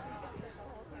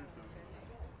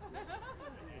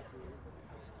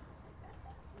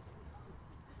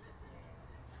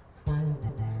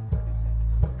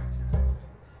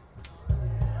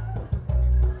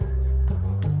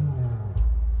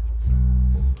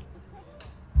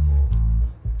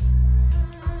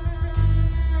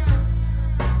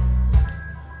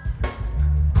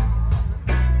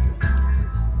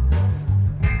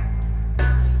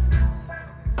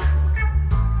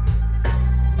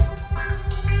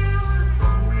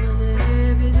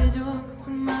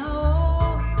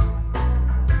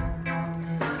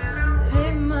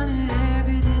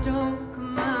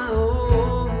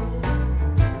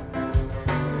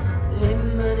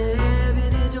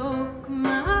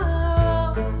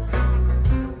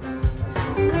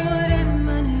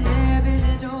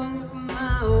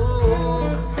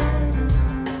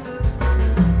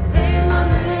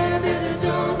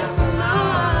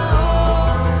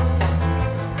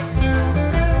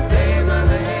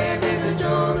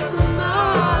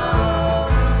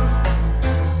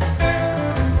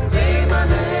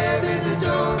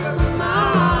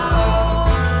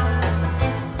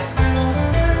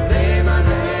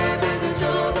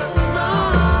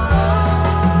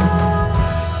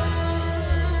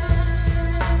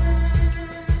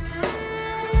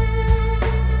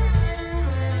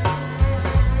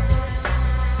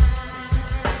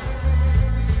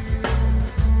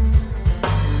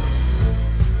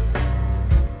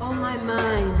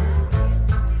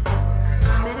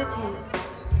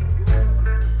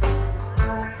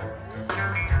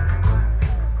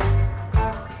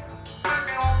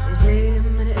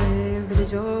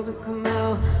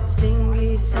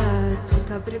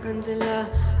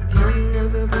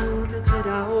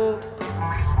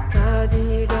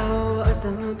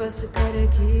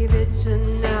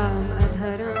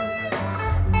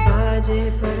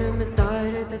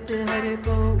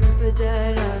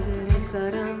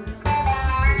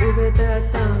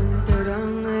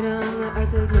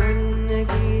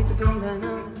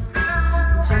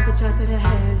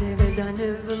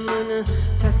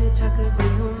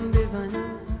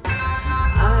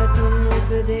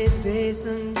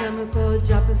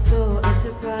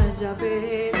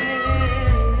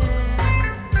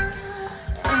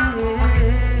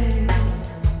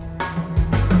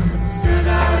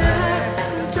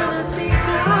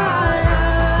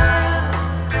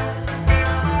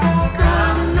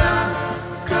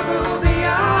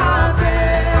 Come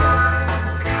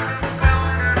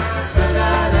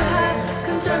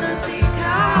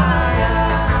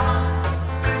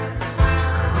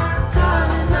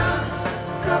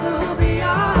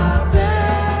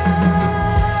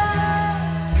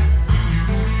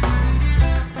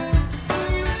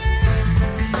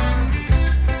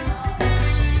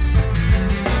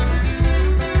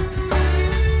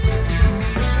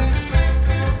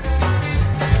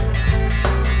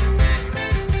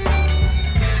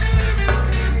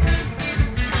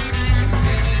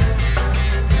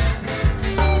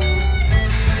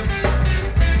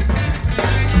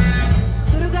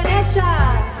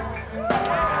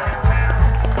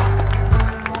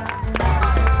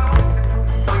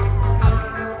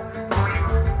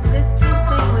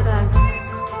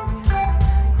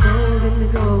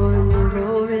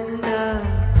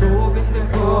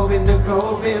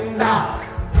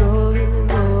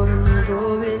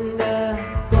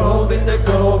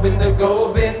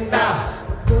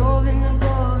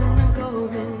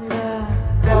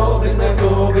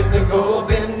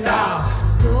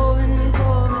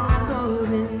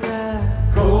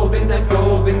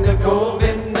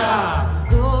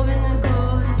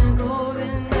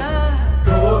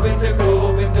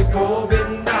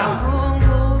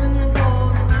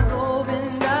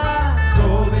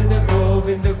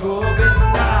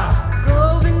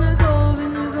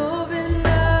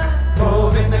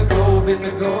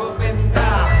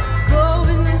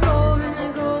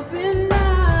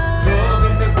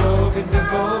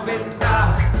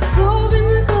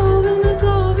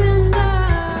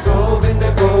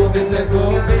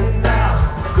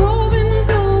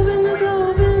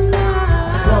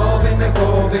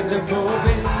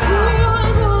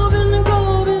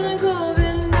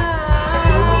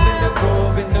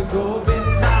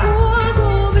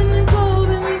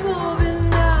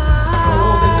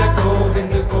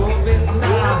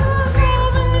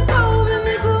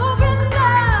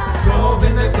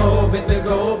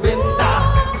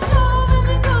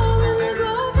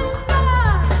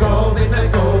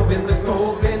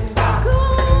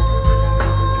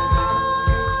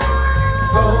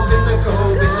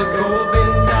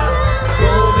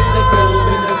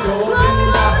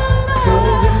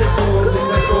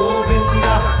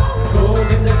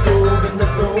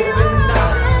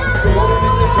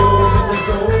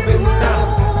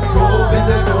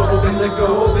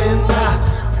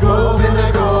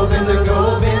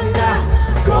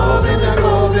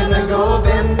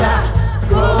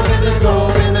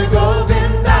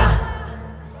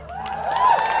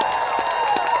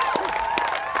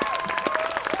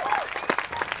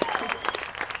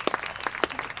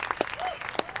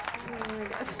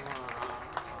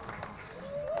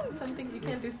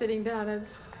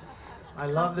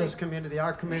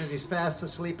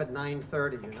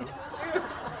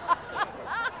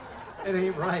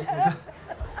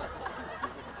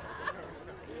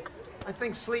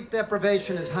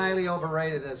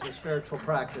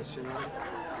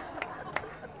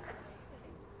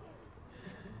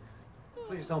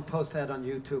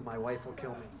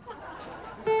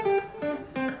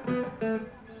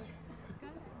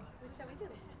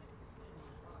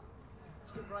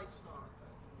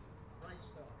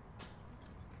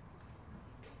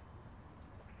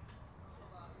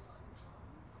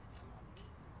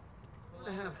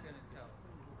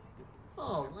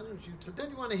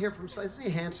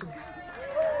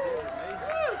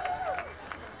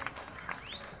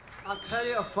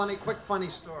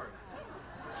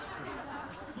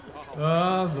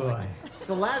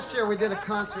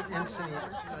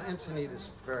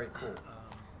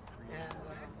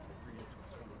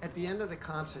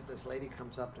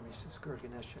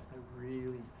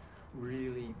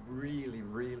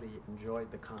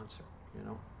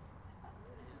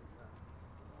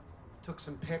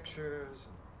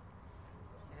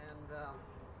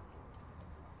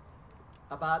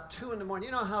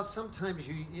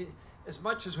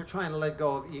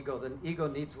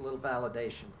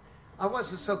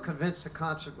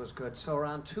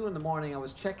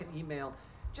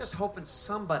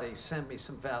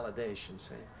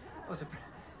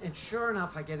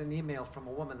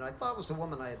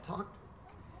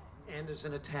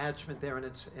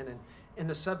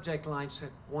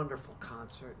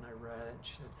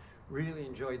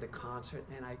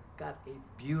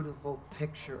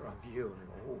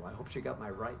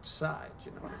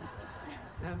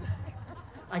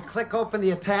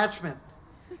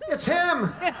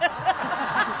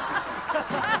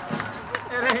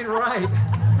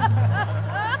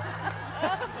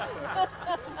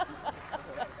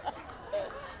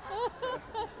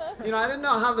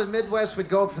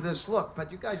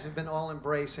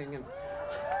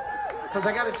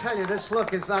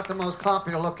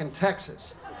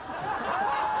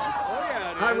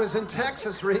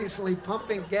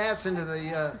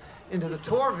into the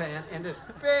tour van, and this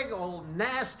big old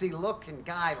nasty-looking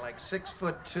guy, like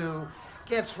 6'2",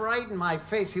 gets right in my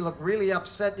face. He looked really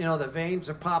upset. You know, the veins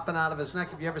are popping out of his neck.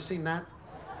 Have you ever seen that?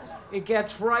 He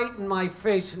gets right in my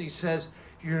face and he says,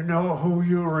 "You know who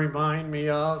you remind me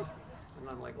of?" And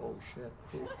I'm like, "Oh shit,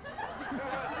 who?"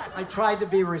 I tried to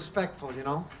be respectful, you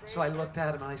know? So I looked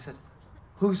at him and I said,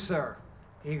 "Who, sir?"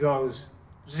 He goes,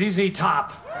 "ZZ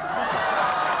Top."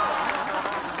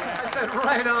 I said,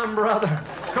 "Right on, brother.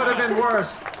 Could have been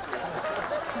worse."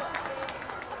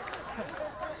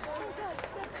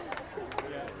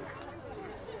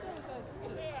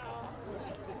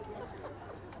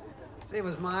 See, it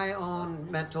was my own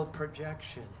mental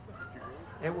projection.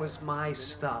 It was my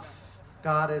stuff.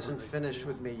 God isn't finished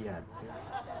with me yet.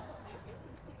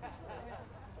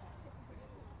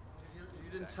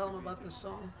 You didn't tell him about this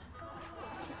song?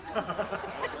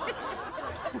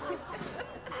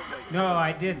 No,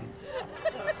 I didn't.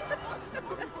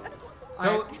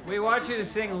 So we want you to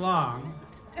sing along.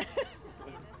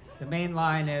 The main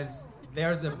line is,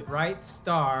 "There's a bright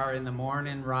star in the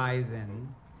morning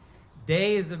rising.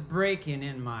 Day is a breaking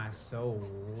in my soul."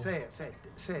 Say it. Say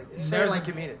it like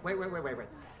you mean it. Wait. Wait.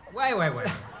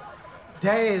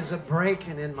 Day is a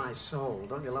breaking in my soul.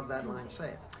 Don't you love that line? Say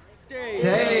it.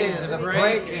 Day is a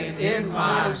breaking in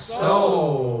my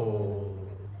soul.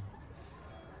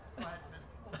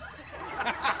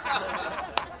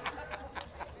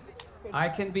 I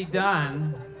can be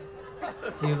done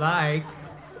if you like.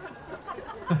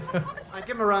 I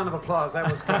give him a round of applause. That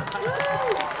was good.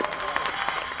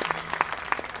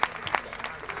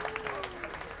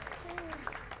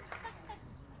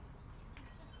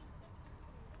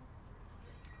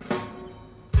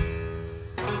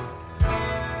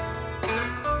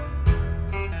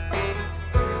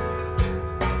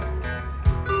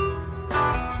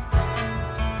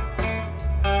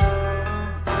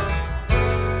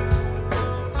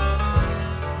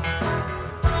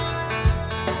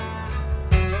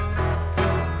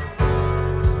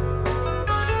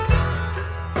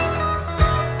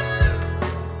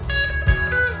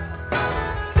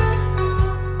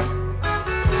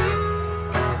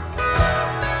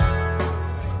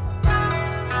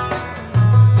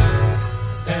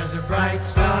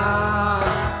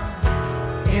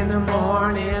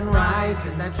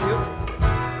 That's you.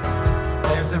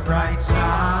 There's a bright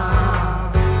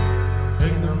star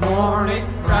in the morning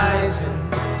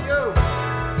rising. You.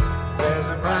 There's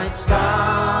a bright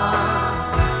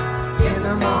star in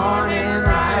the morning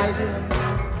rising.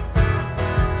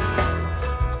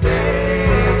 Day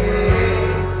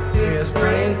is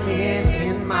breaking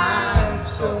in my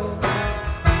soul.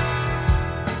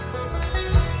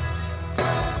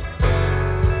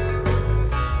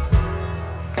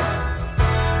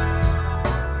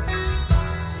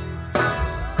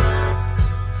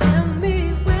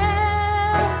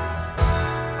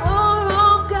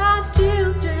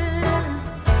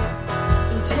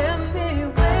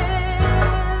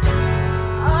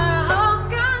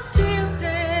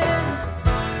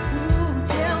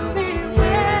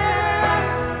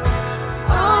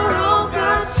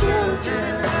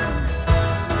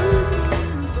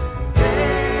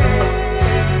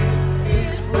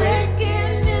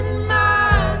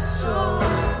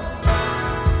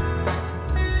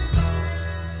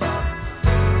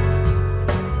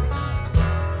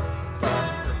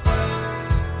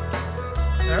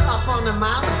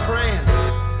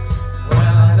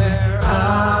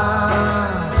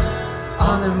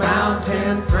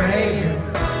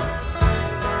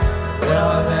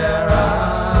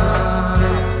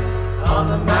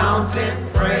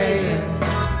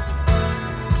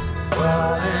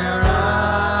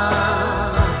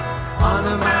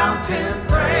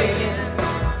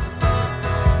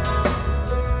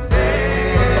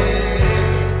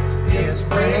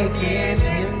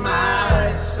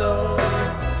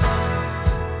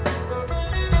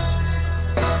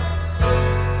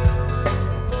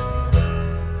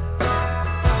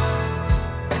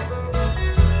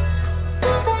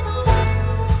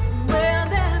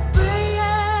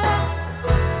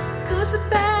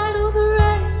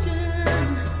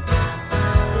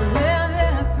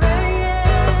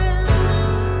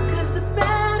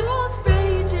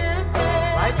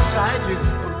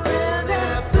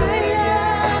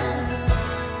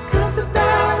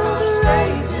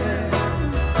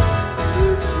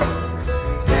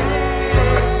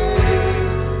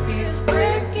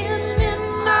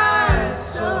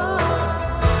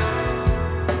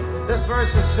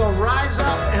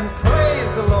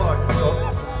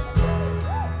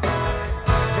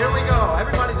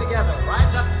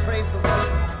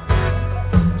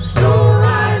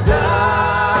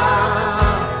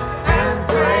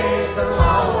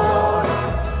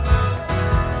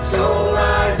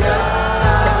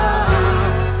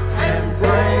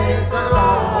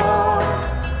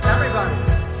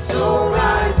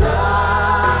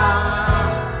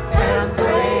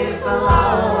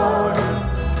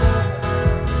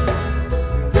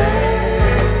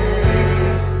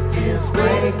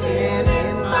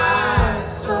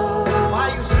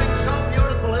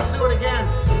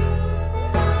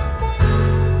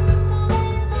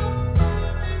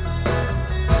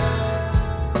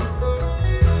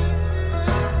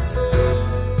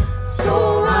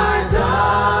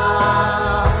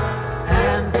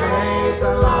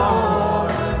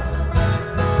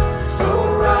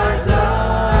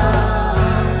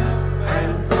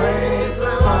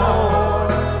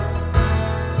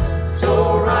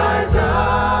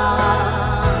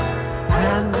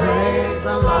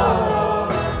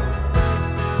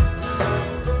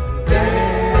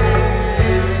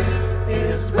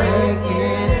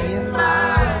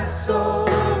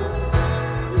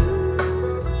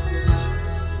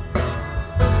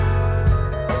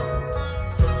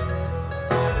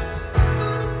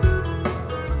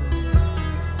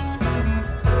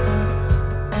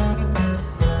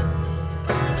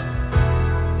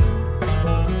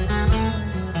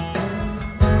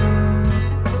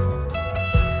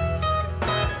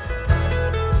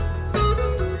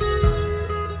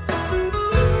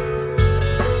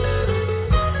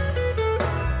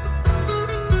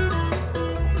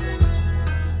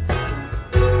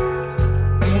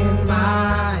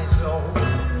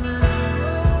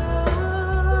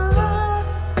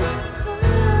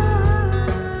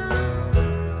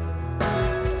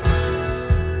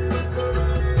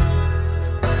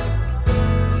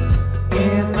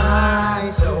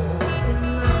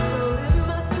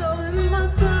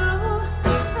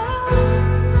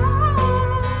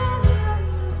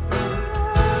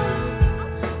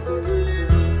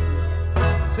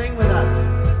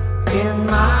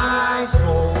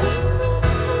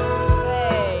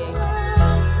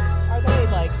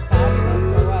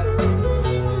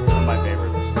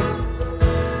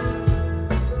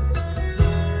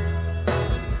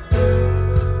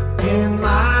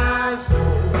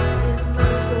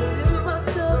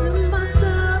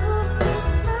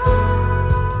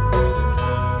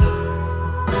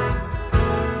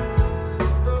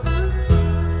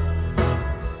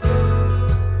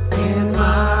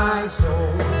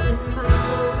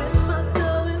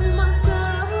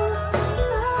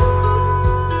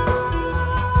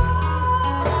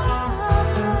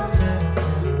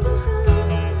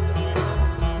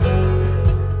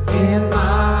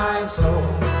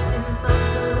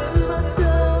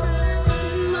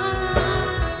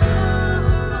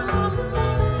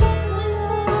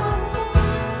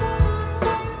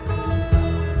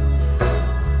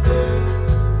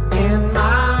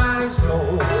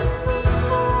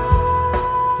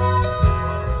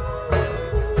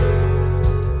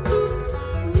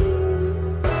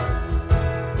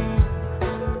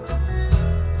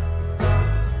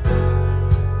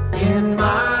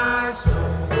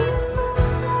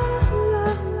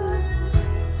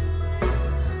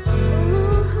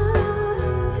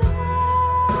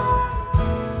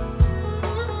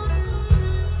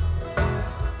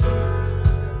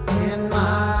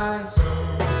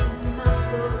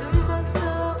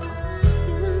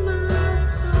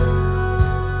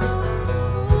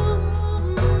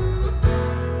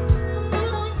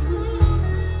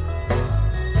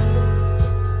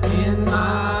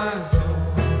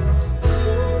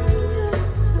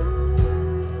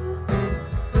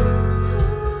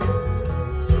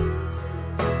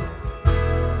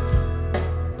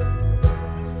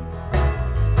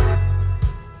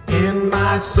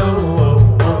 soul.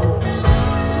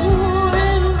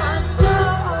 In my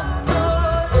soul.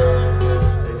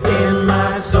 In my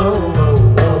soul.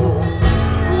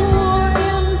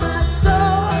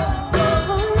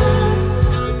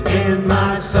 In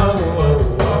my soul.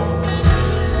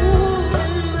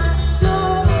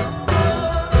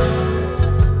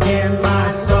 In my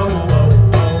soul.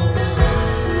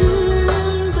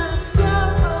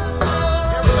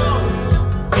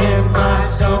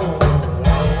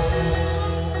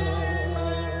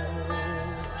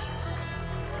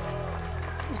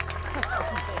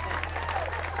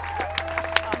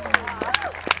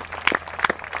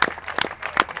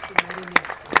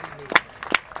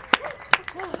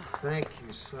 Thank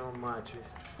you so much.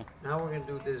 Now we're going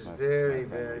to do this very,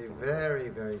 very, very,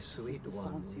 very sweet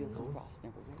one. You know?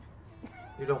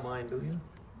 You don't mind, do you?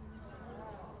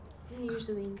 We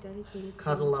usually dedicate it to...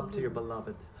 Cuddle up to your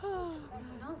beloved. No,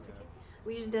 it's okay.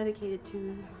 We usually dedicate it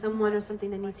to someone or something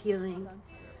that needs healing.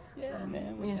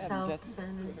 Yourself,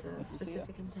 then is a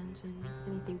specific intention,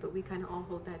 anything, but we kind of all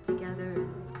hold that together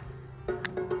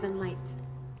and send light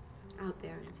out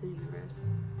there into the universe.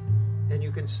 And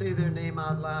you can say their name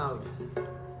out loud.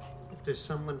 If there's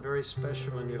someone very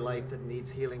special in your life that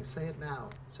needs healing, say it now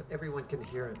so everyone can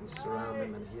hear it and surround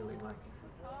them in healing light.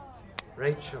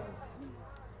 Rachel.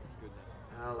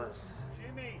 Alice.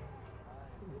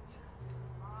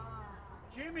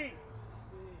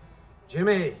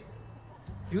 Jimmy.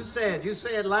 You say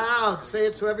it loud. Say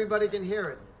it so everybody can hear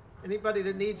it. Anybody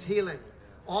that needs healing.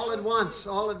 All at once.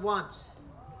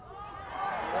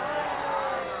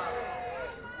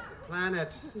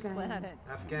 Planet.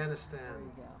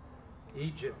 Afghanistan.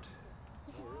 Egypt.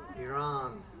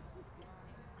 Iran.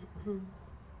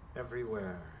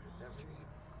 Everywhere.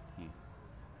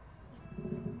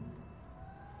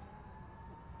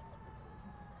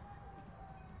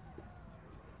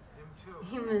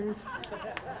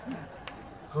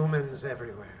 Humans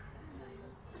everywhere.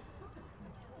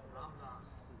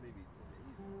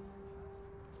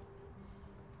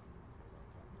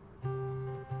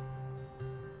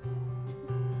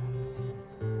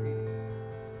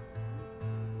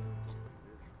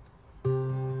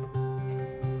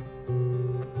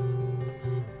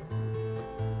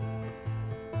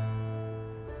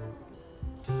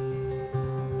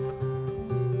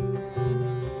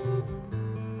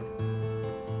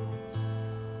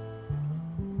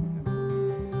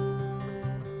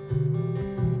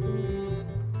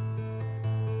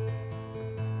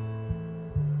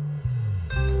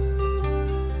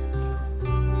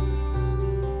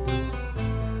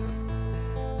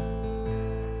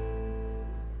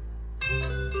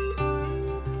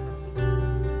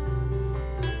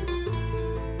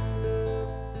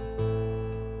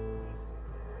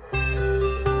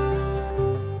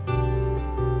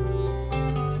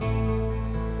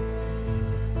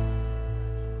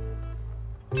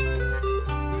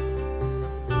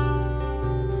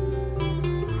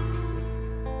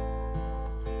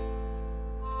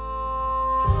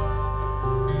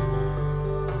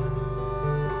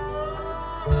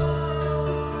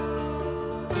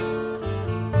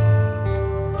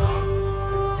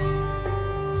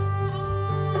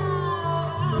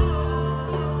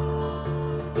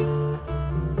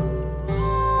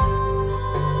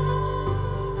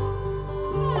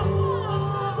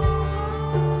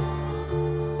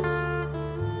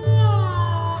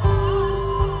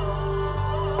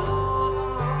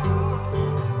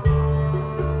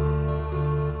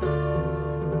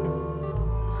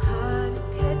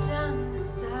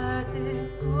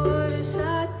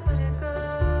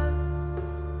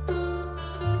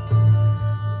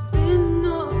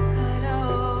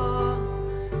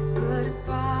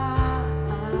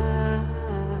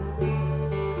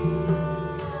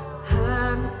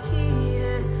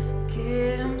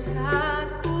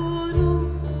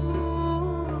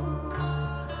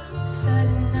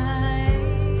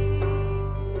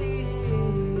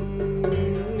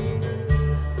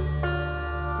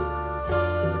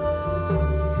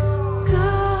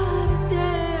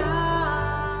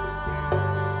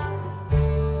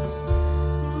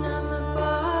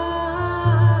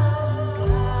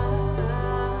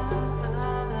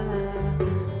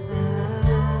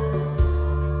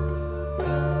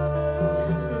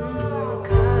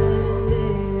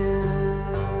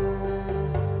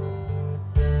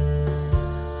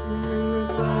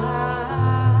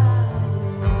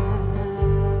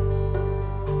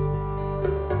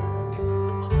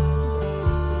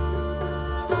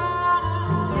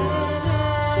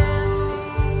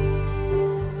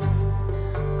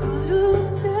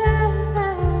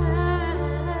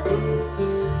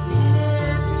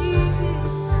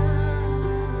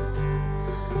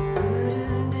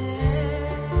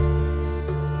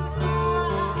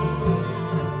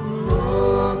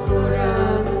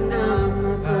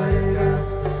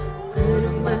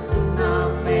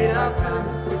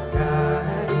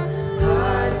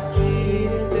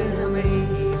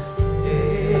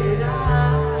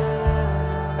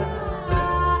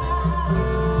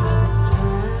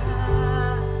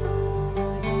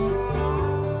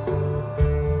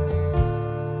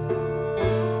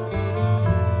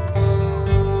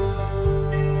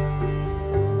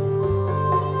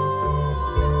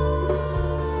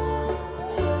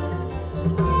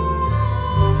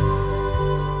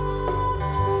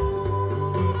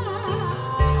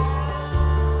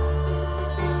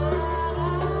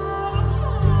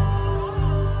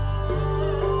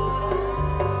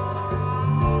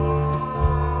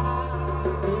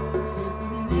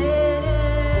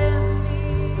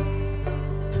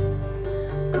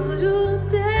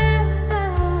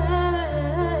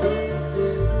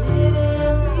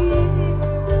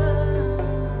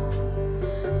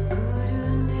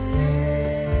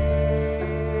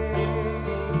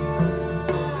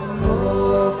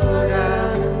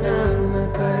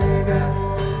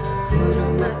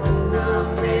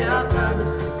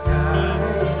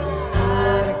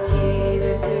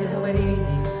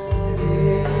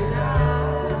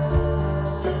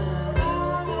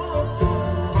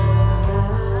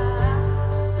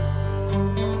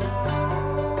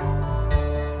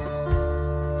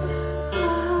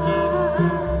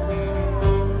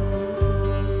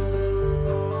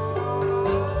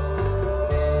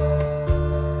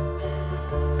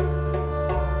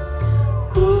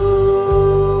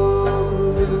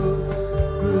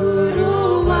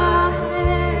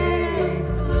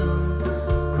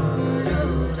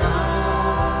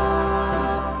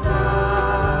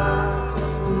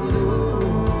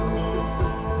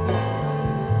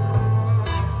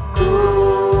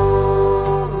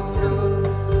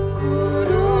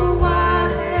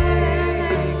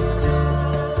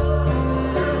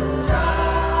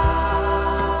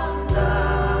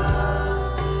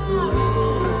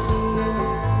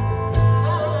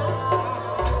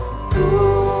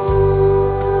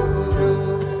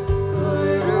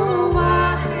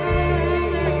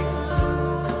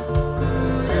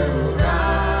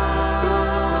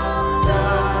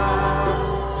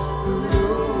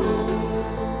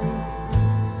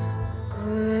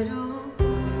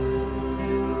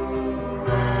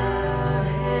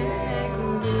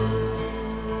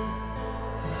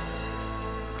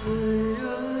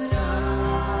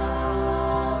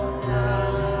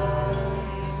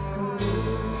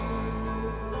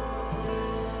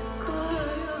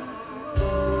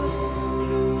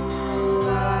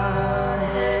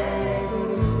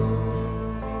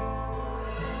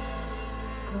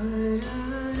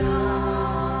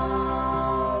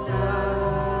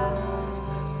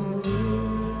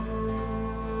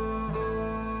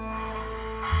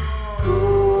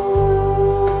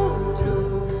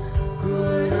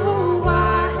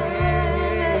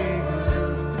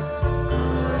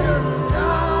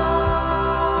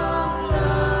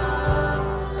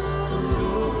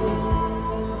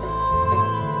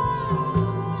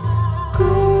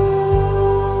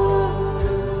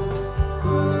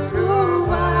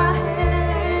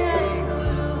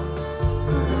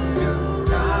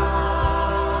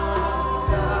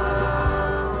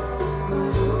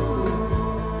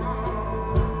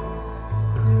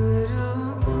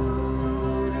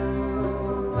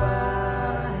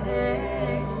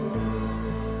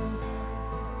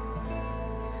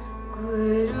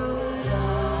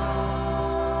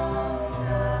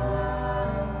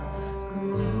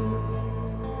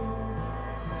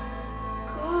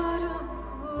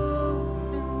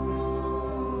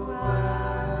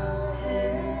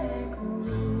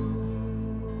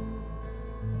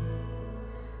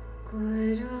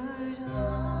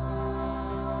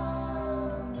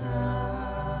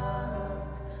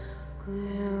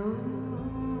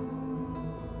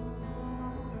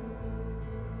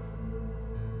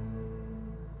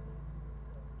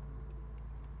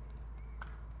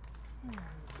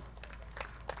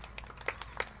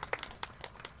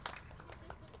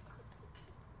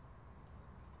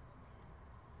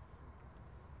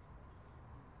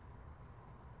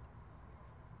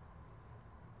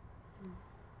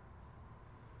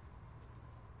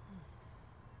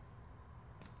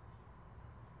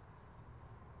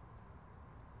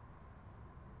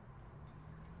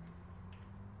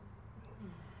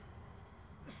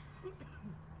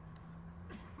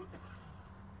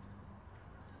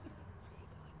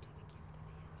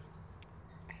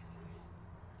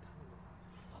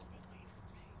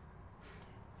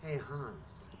 Hey, Hans.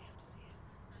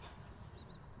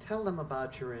 Tell them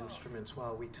about your instruments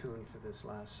while we tune for this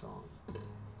last song.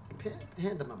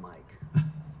 Hand them a mic.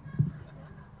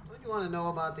 Don't you want to know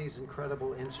about these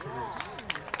incredible instruments?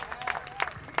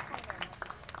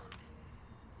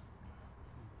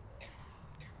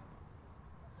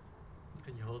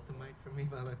 Can you hold the mic for me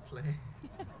while I play?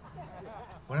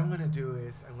 What I'm going to do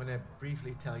is I'm going to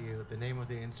briefly tell you the name of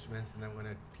the instruments and I'm going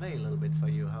to play a little bit for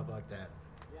you. How about that?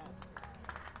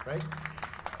 Right?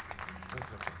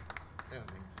 That's okay. Yeah,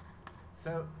 thanks.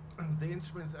 So the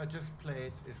instruments I just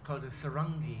played is called a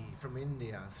sarangi from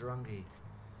India, sarangi.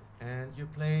 And you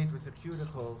play it with the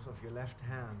cuticles of your left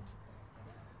hand.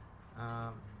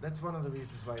 That's one of the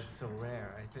reasons why it's so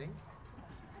rare, I think.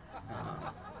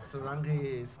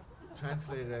 Sarangi is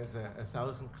translated as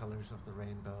 1,000 colors of the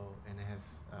rainbow, and it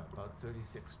has about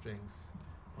 36 strings.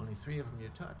 Only 3 of them you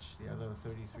touch, the other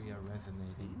 33 are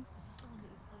resonating.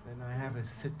 Then I have a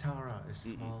sitara, a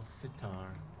small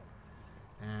sitar,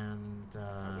 and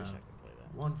I wish I could play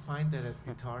that. won't find that at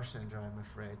Guitar Center, I'm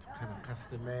afraid. It's kind of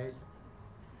custom made.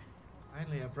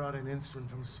 Finally, I brought an instrument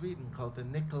from Sweden called the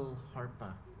nickel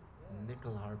harpa,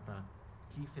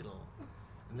 key fiddle.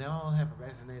 And they all have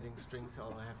resonating strings,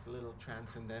 all have a little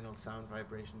transcendental sound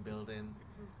vibration built in.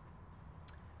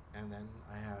 And then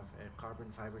I have a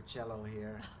carbon fiber cello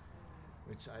here,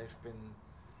 which I've been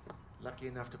lucky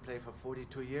enough to play for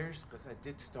 42 years, because I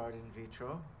did start in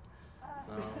vitro.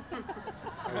 So,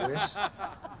 I wish.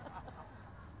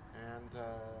 And,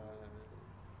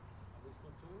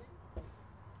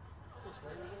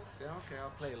 yeah, okay, I'll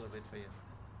play a little bit for you.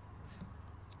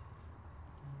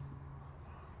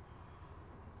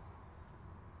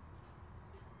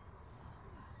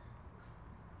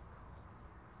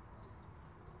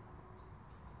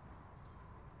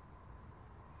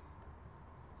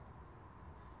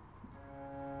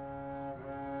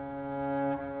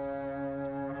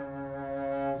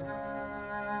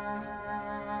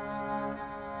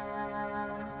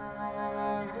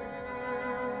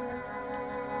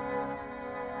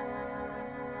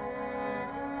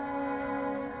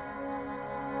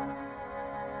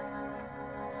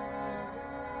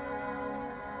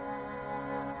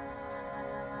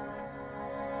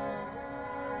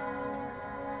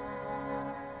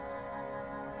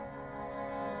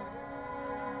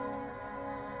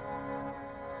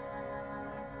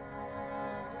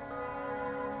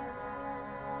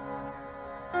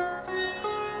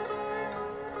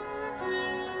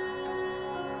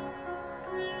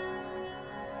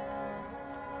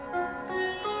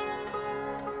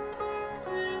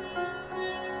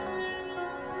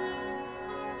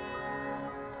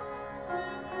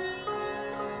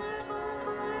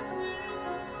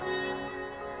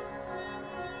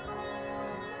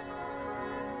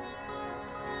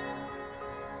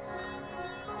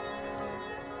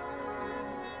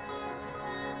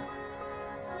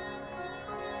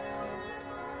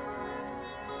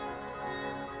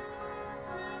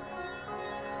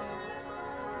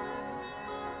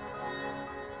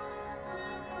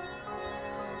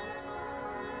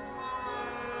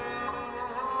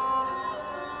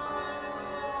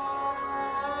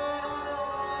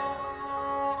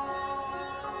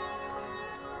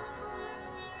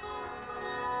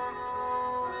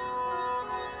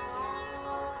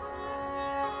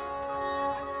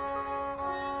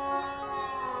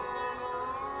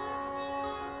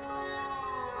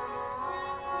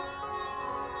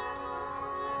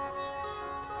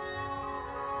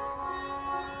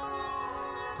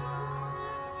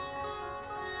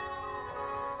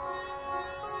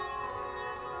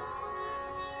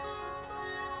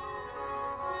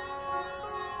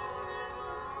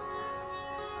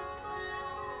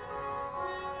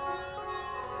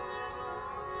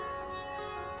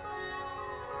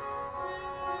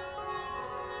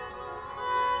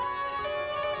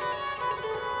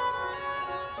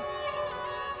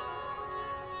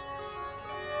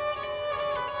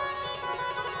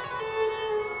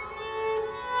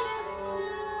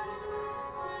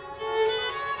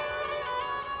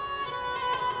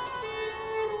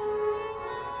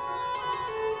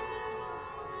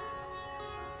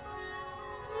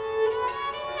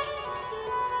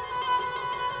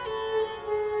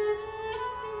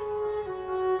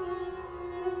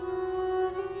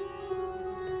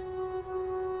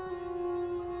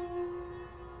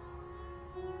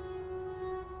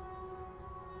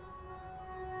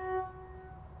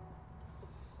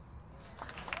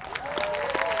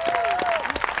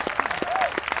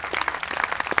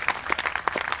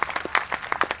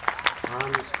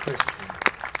 Christian.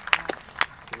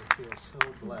 We feel so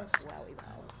blessed to have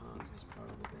Hans as part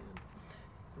of the band.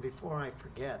 And before I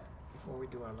forget, before we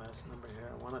do our last number here,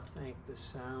 I want to thank the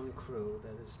sound crew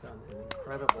that has done an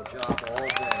incredible job all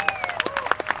day.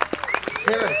 Let's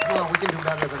hear it. Come on, we can do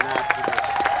better than that for this.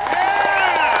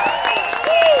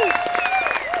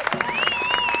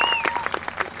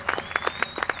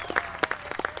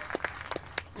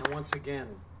 And once again,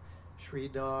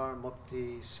 Sridhar,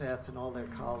 Mukti, Seth, and all their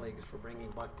colleagues for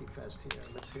bringing Bhakti Fest here.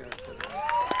 Let's hear it for them.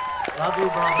 Love you,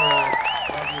 brother.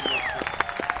 Love you, Mukti.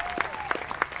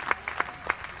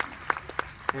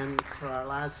 And for our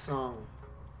last song,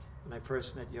 when I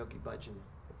first met Yogi Bhajan,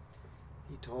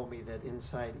 he told me that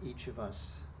inside each of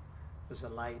us was a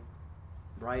light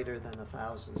brighter than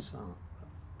 1,000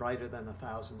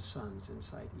 suns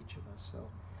inside each of us. So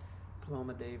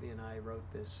Paloma Devi and I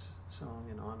wrote this song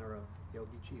in honor of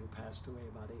Yogi Ji, who passed away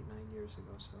about 8-9 years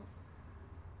ago. So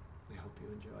we hope you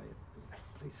enjoy it. And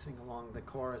please sing along. The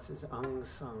chorus is Ang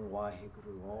Sang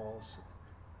Waheguru, all.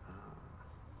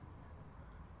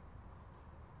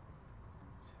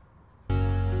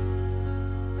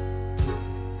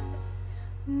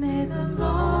 May the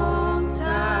long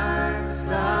time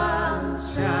sun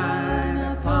shine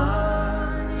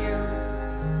upon you.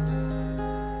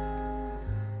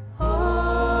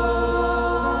 Oh,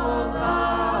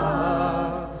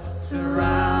 love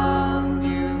surround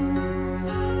you,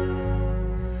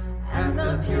 and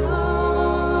the pure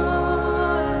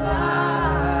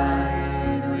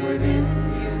light within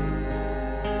you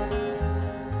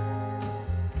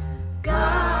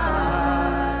guide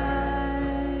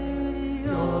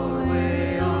your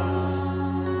way on.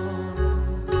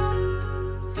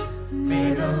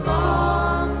 May the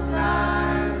long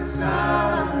time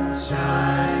sun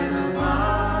shine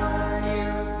upon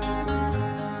you.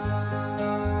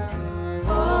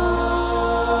 Oh,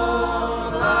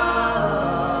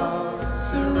 love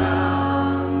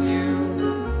surround you,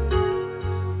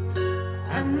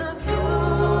 and the pure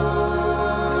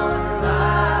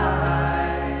light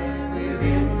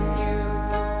within you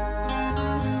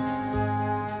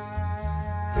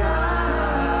guide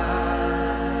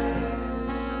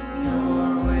your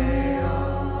way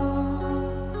on.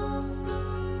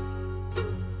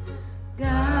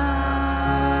 Guide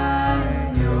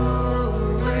your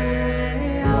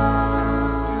way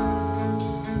on.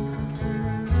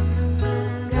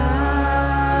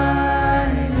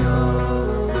 Guide your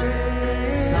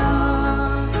way on.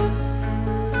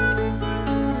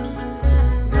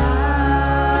 Guide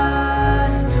your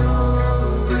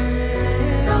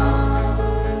way on.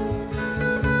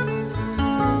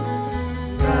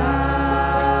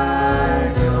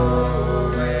 Guide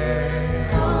your way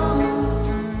on.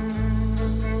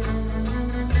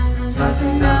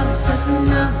 Satnam,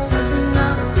 Satnam,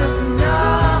 Satnam,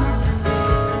 Satnam.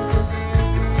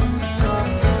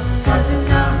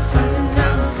 Satnam,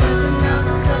 Satnam, Satnam,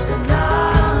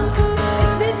 Satnam.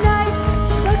 It's midnight.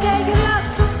 It's okay, get up.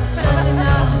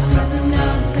 Satnam,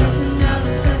 Satnam, Satnam,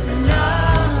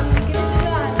 Satnam. Get to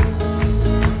God.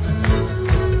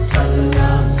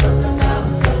 Satnam, Satnam,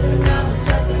 Satnam,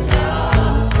 Satnam.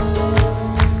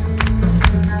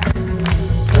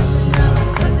 Satnam,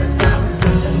 Satnam,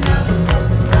 Satnam,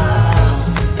 Satnam.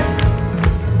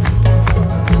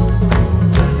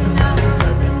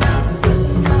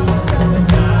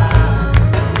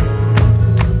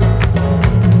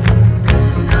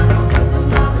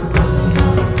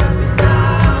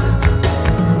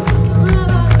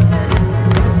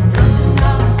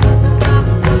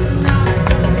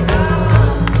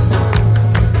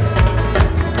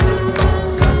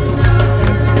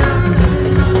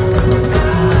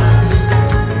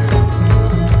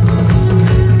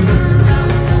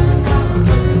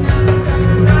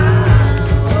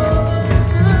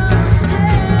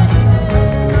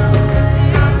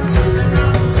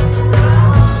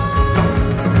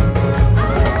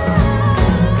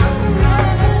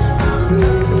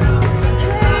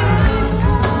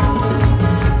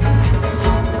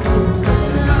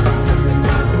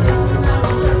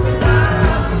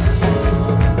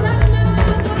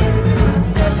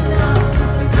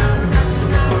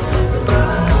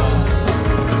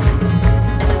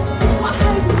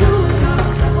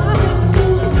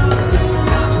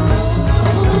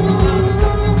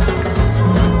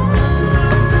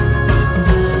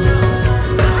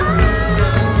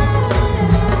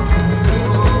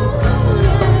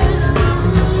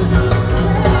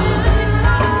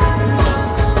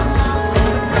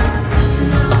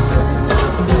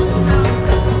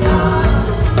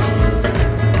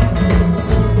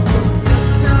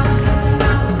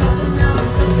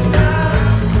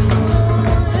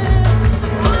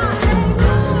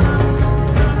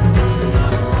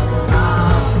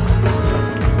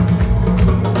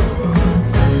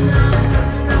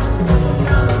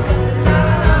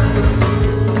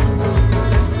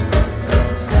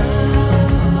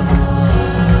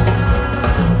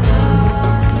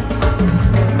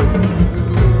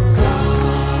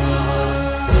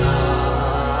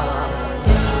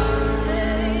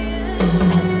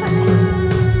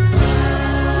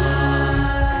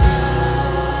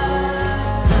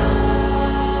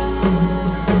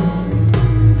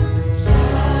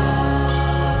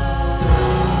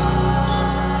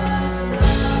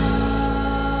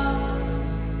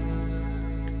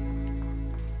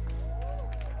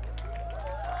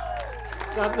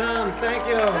 Satnam, thank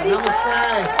you. Namaste.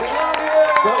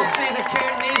 Go see the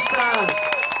Kirtanistas.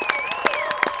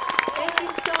 Thank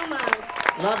you so much.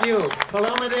 Love you.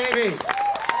 Paloma Devi.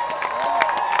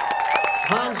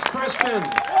 Hans Christian.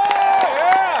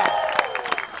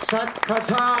 Sat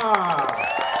Qatar.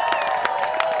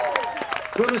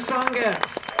 Guru Sangat.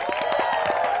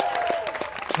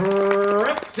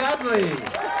 Trip Dudley.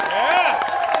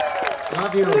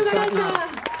 Love you. Satnam.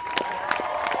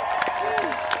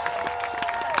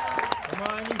 Come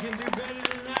on, you can do better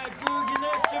than that.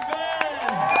 GuruGanesha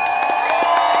Band.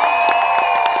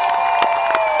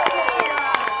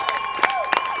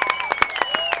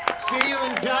 See you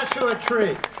in Joshua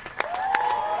Tree.